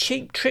think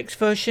Cheap Trick's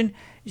version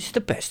is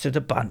the best of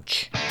the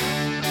bunch.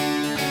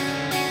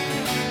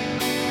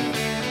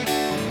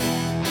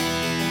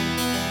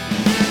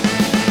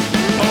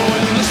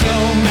 When the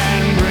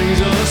snowman brings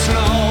us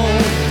snow,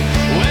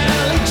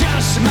 well, he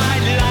just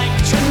might like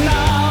to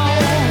know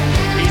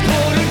he's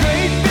put a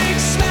great big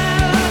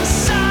smile on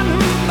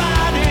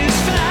somebody's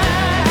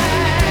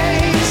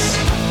face.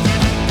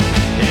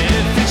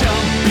 If you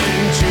jump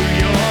into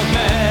your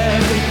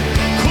bed,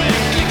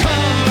 quickly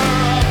cover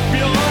up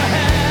your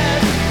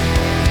head.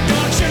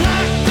 Don't you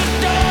lock the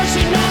doors,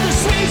 you know the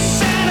sweet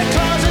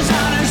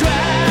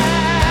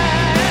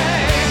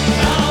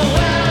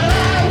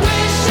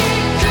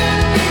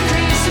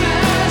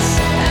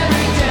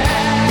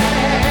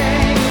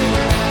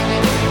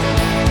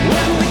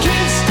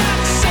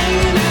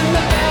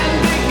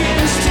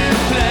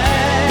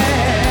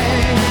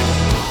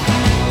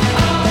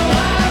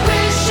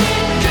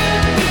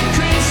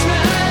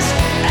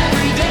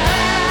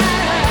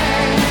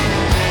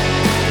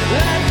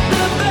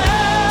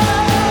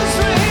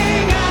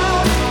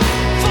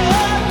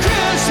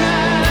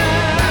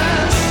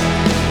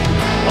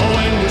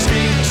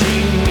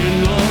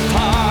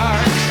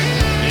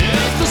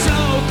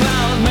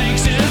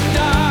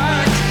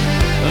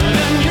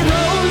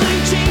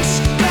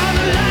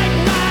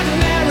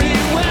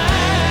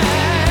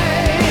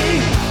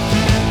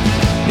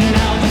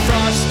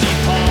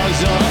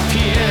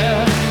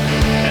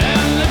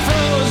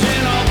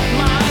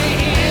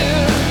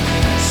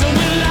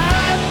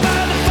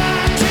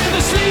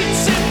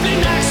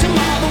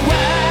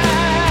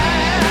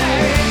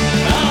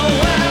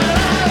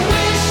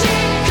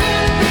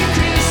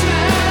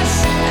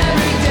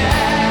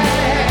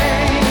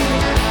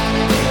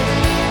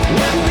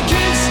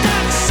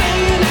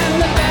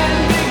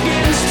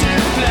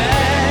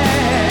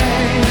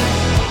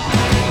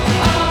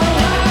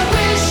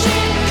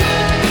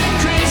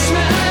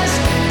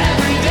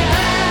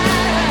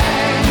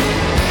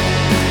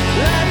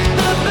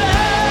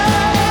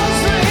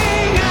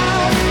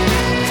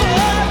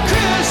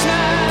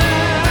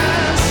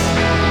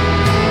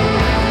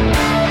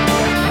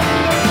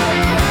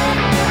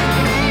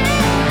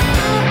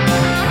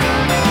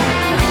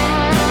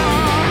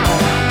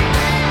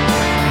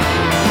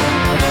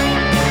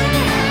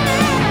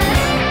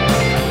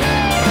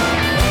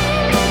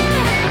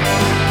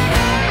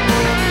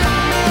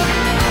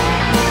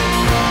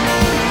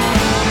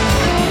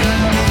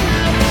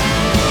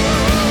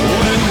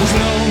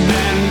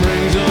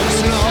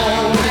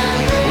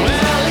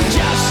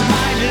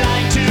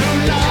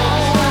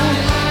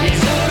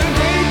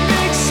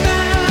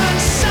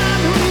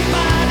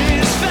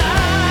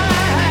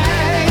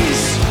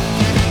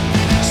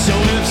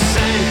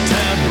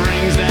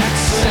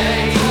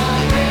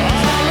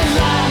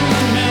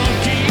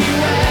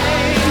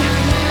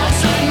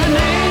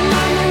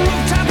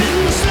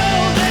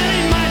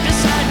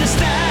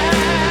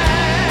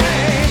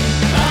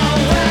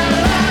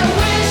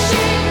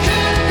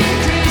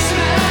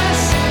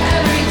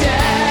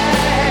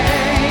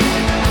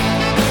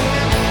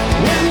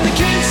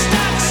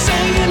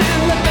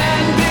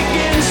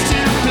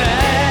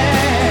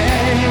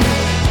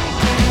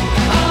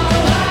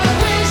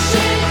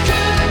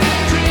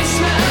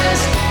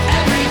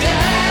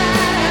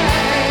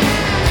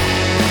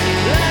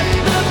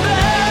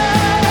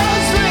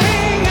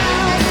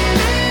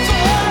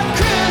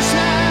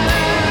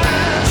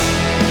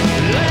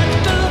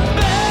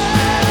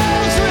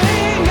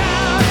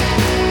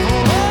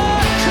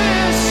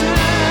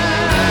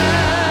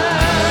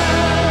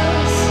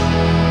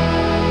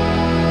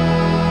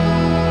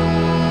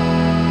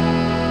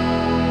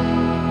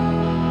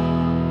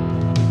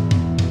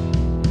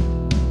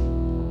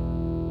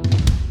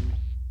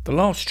The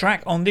last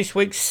track on this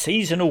week's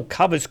seasonal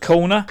covers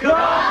corner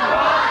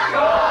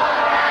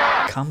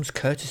comes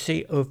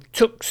courtesy of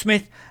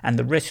Tooksmith and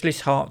the Restless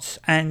Hearts,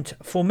 and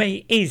for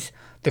me is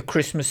the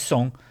Christmas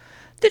song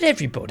that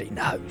everybody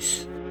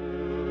knows.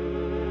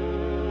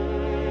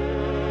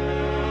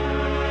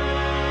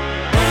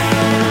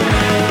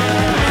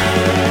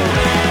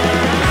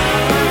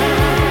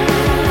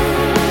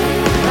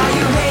 Are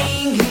you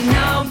hanging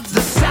up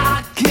the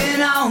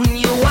stocking on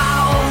your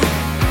wall?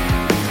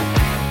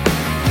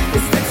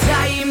 It's the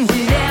time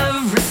when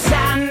every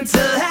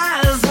Santa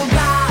has a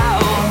bow.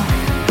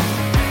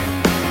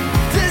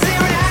 Does he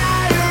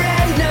ride a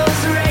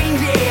red-nosed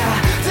reindeer?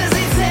 Does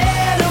he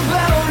tell a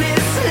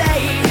bonus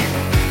sleigh?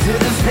 Do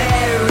the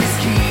fairies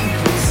keep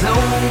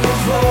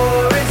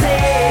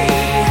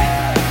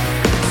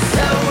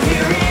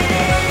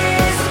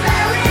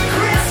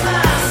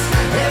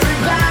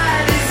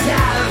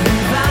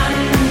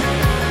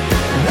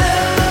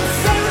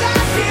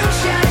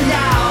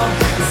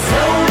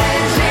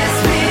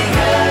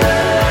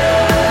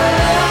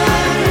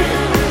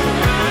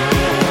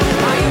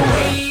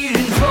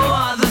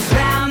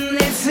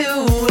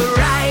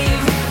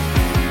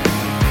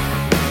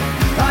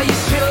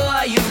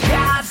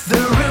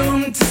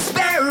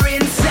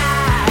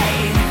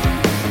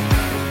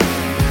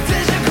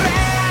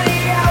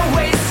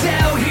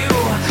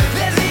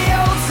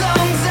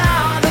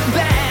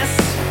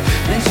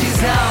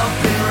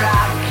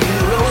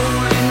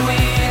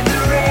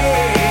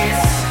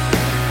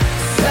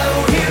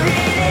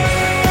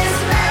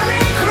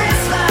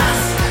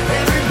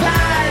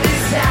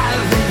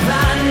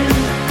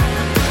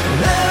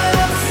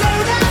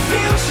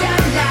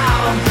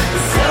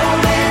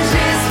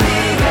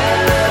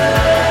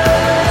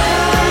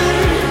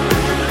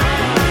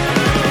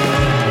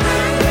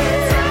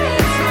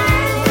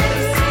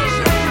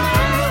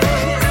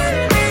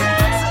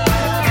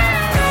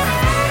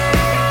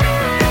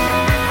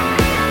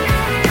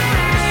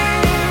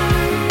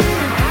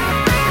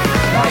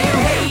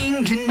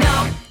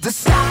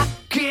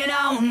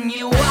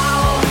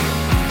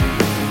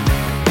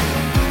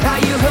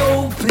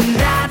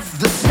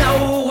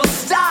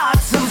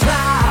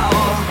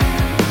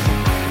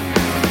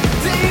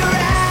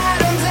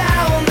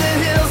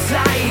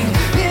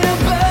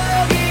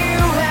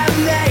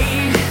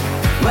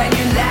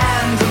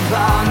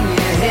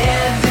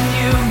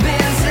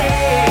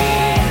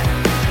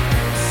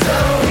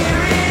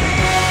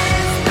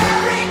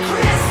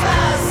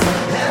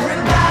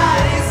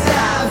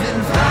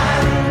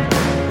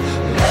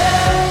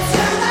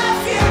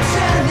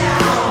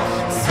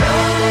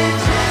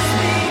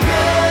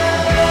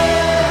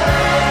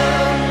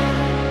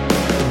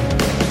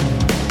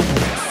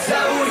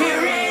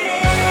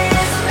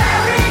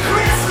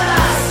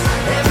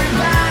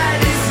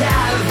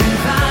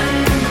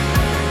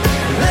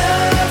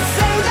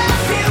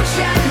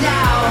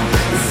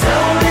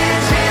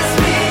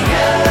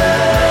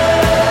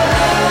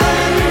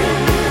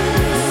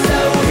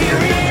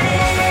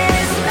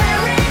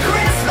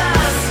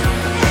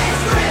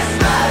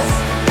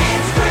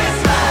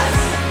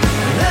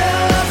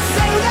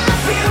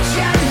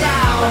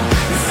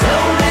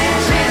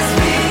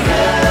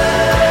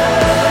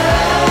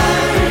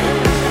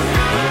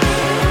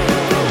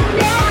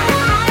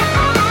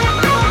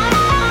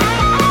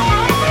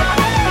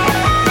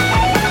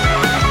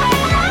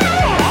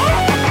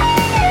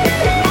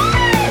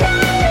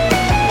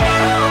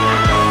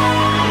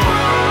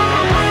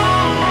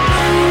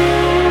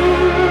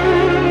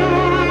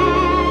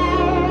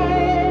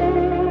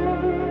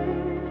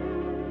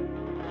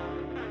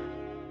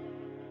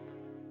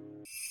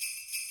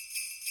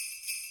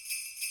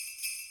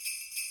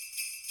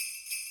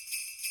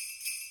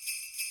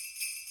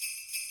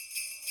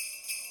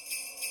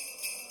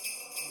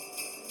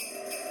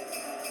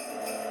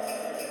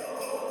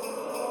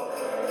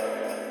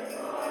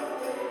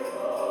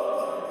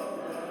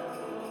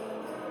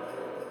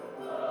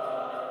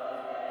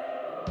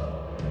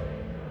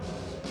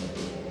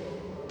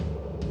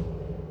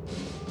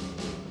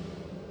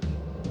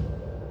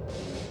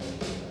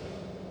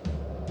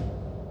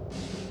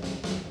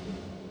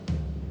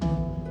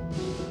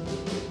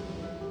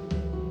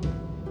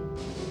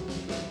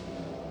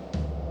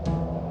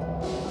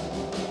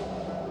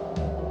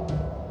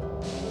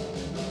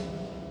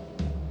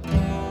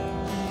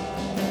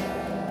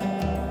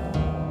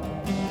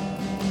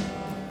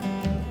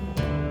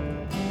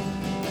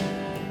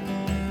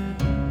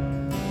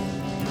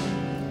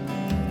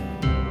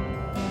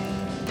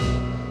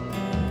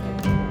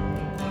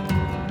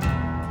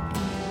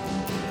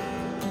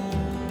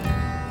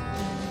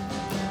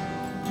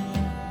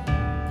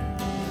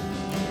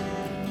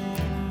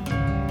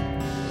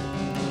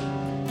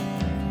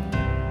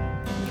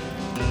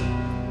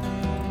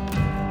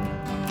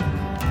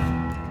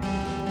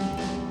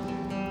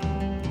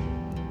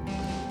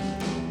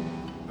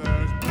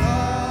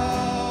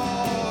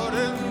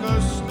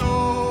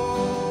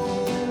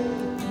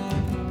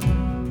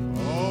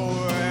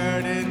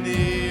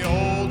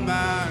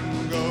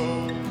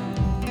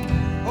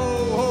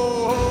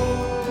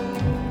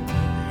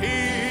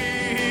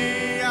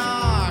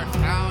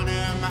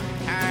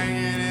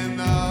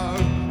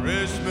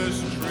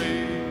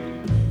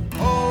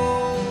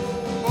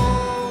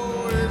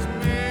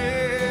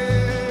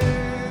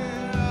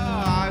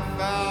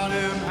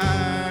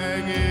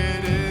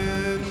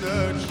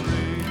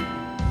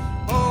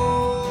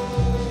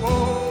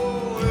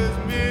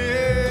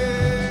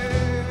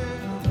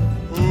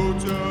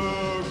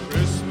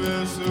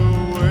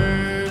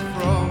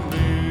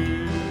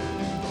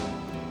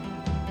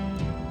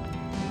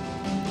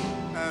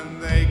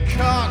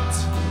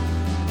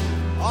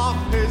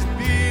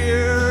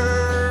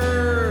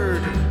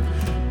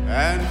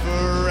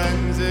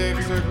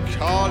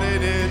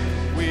it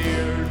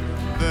weird.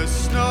 The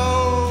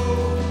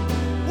snow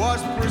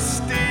was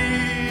pristine.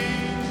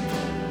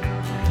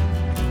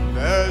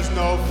 There's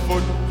no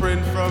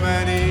footprint from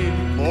any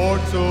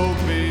mortal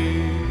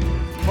being.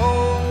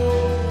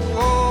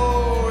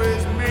 Oh,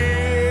 is me.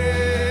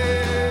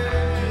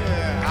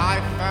 I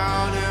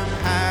found him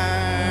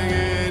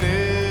hanging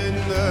in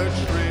the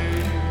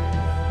tree.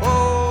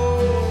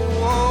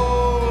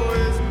 Oh,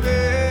 is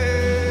me.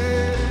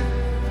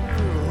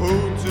 Who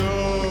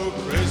took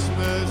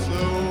Christmas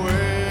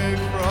away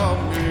from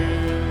me?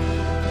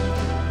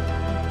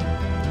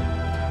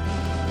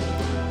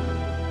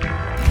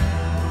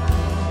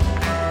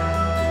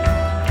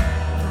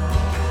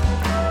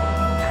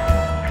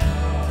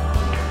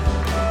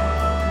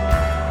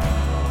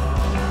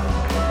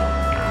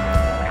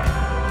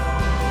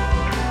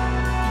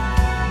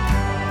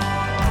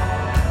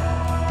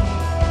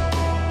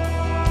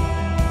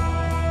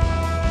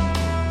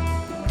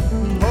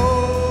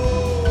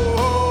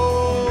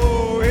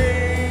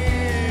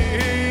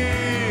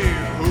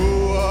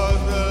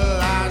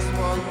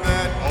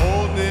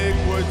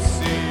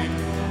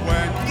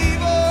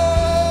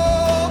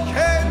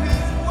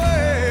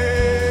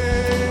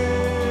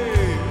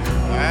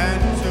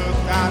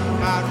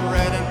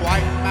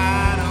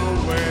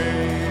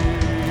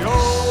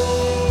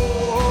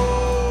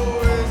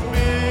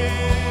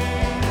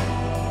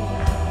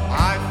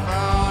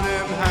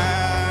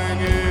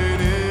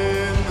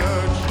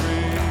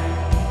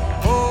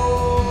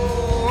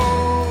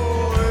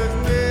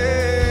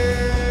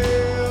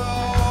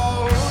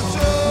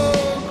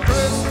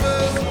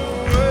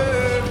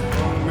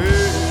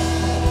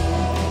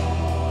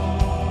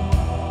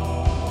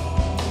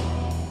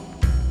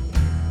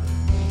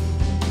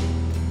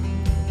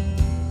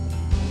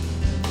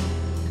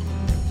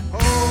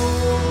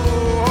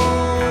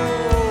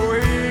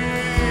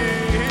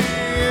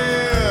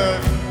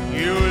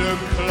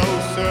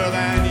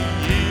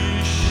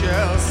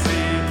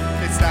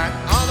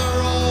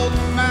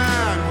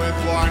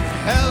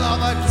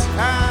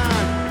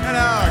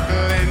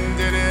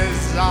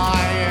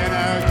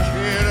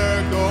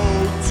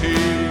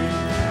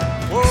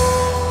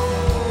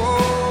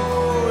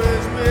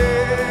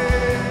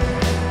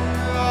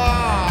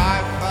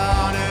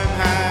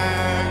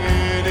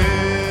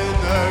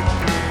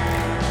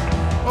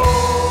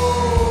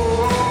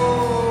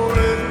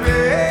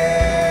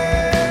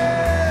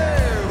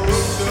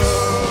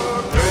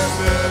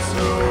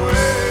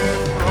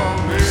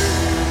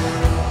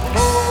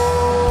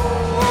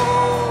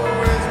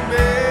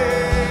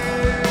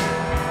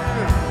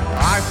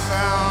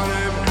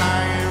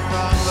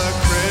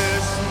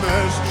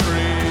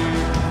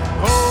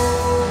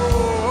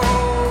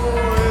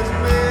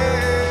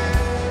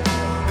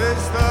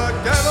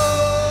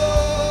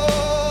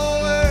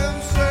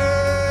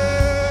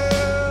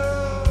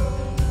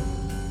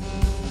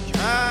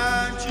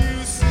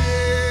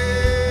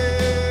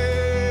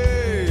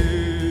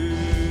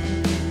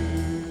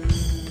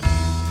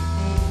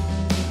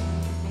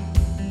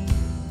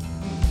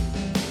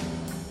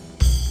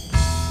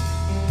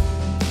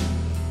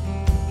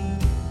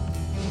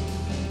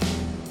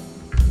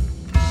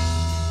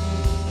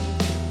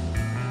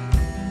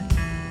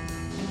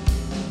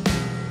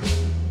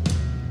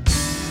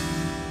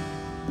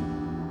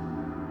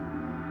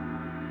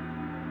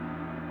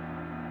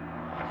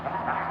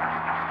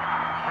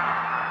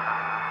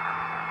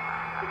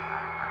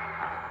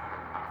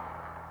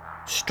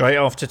 Straight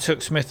after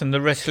Took Smith and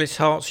the Restless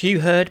Hearts,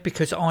 you heard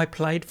Because I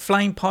Played,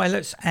 Flame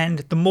Pilots and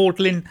the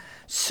Maudlin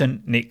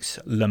St Nick's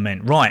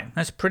Lament. Right,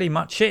 that's pretty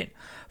much it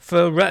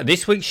for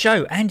this week's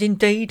show, and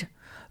indeed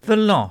the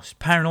last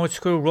Paranoid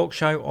Squirrel Rock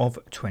Show of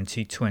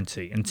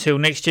 2020. Until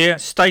next year,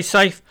 stay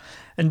safe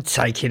and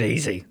take it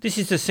easy. This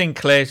is the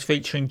Sinclairs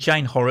featuring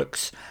Jane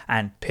Horricks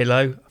and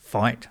Pillow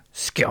Fight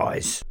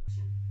Skies.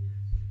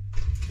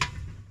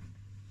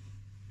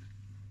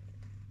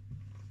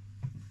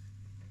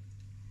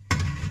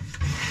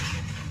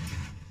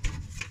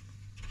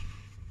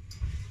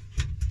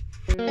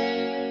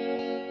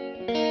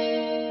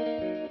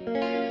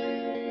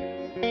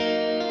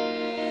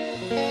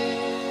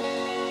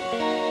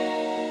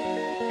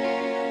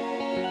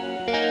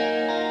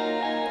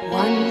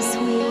 Once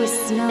we were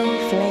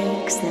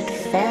snowflakes that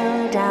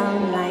fell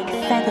down like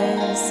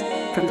feathers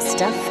from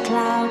stuffed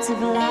clouds of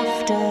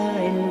laughter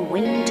in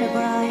winter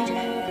bright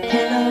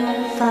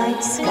pillow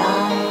fight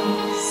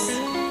skies.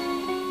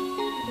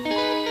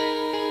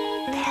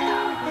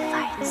 Pillow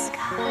fight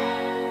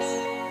skies.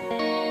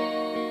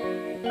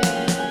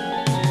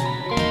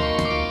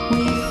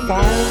 We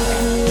fell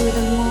through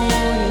the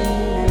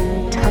morning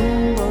and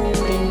tumbled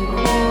in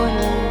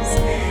corners,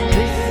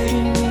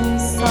 drifting in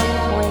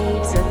soft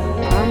waves of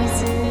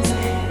promises,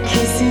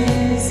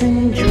 kisses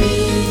and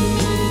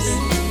dreams.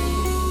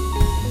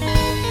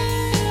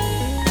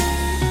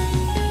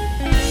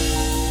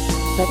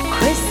 But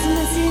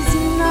Christmas is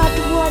not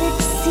what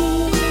it seems.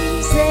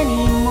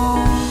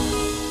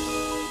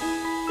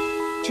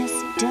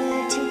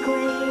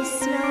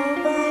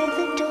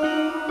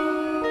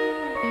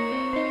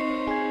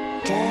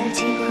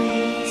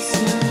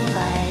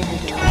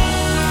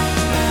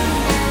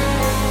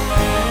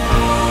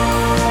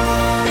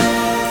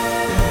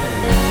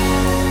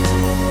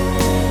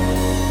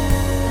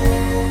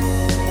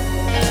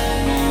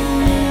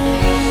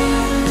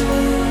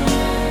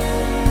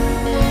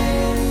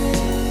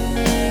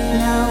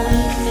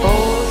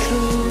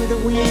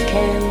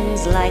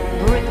 weekends like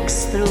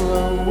bricks through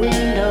a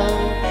window.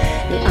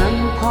 The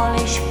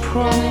unpolished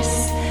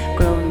promise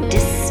grown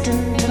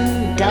distant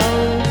and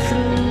dull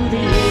through the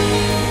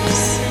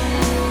years.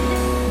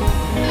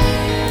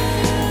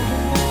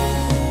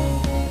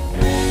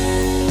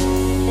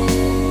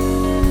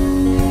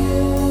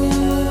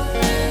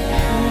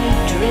 We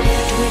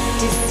drift with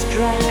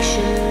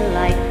distraction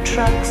like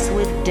trucks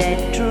with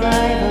dead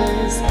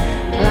drivers,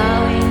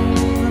 plowing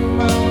the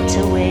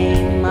motorway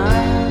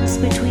miles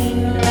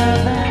between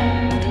love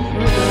and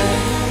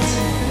regret.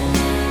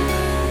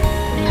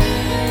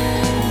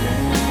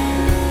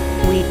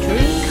 We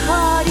drink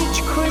hard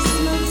each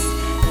Christmas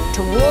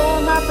to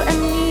warm up,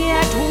 and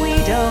yet we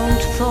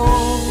don't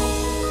thaw.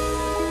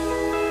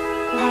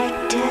 Like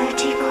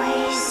dirty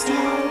grey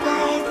snow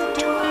by the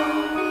door.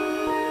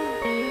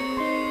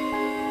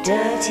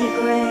 Dirty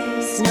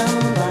grey snow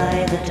by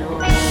the door.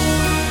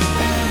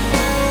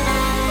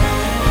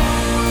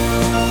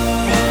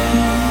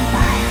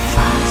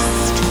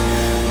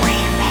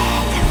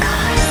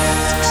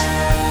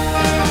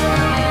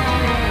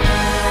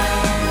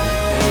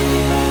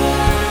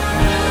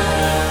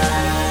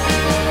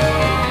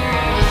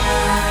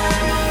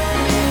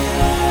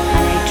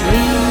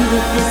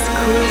 This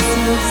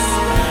Christmas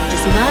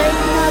just might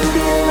not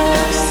be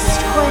lost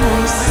when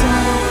I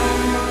saw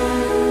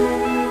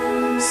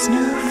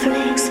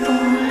snowflakes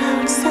fall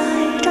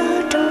outside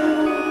our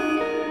door.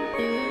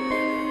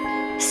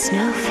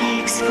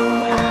 Snowflakes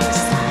fall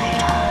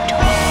outside our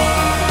door.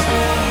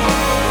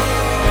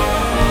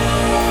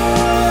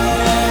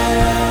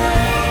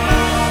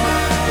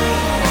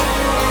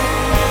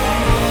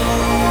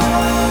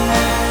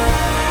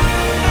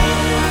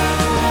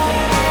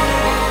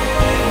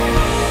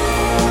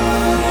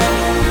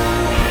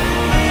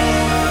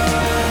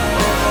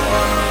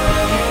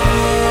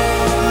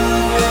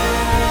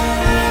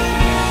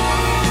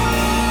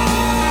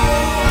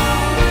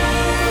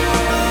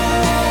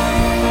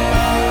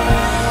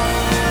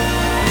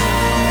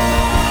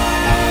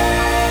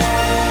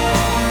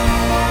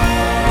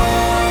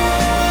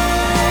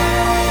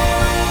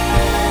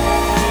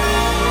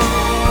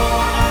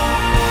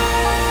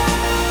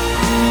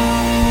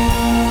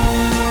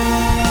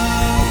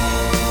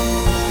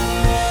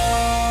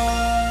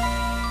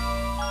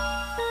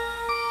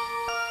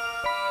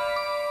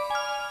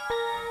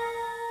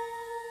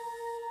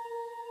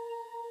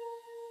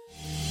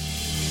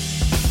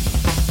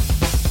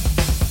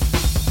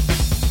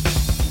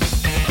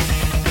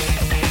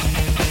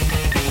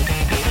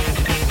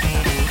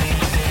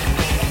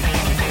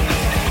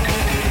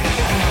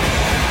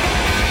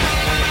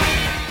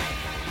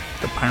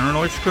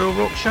 Paranoid Squirrel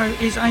Rock Show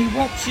is a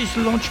Wops'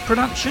 Lodge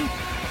production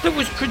that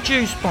was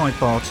produced by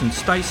Barton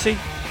Stacey,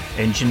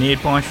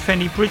 engineered by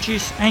Fenny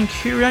Bridges and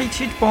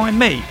curated by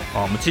me,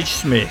 Armitage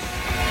Smith.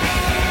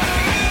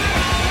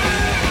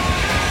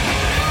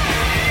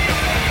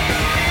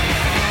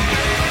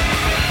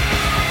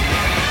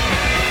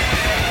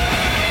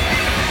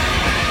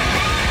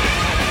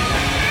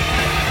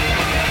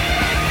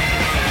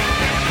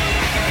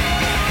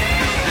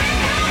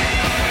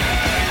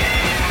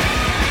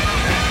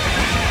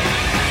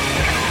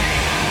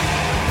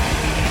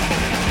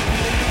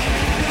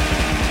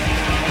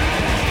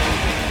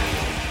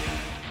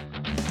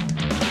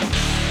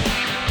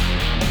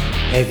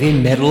 Heavy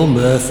Metal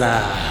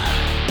Merthyr.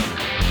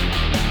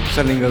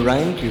 Selling a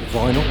range of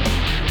vinyl,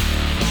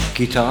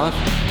 guitars,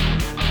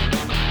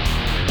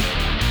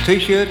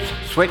 t-shirts,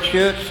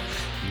 sweatshirts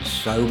and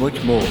so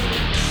much more.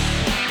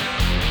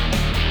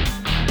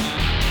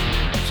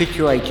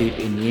 Situated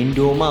in the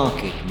Indoor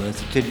Market,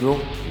 Merthyr Tydfil,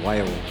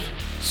 Wales.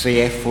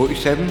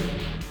 CF47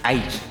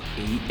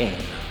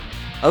 8EN.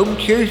 Open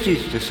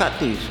Tuesdays to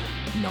Saturdays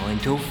 9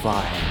 till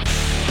 5.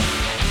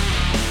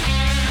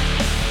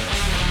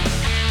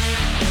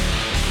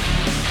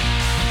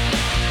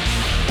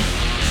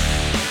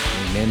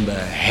 Remember,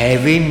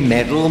 Heavy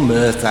Metal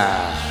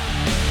Merthyr.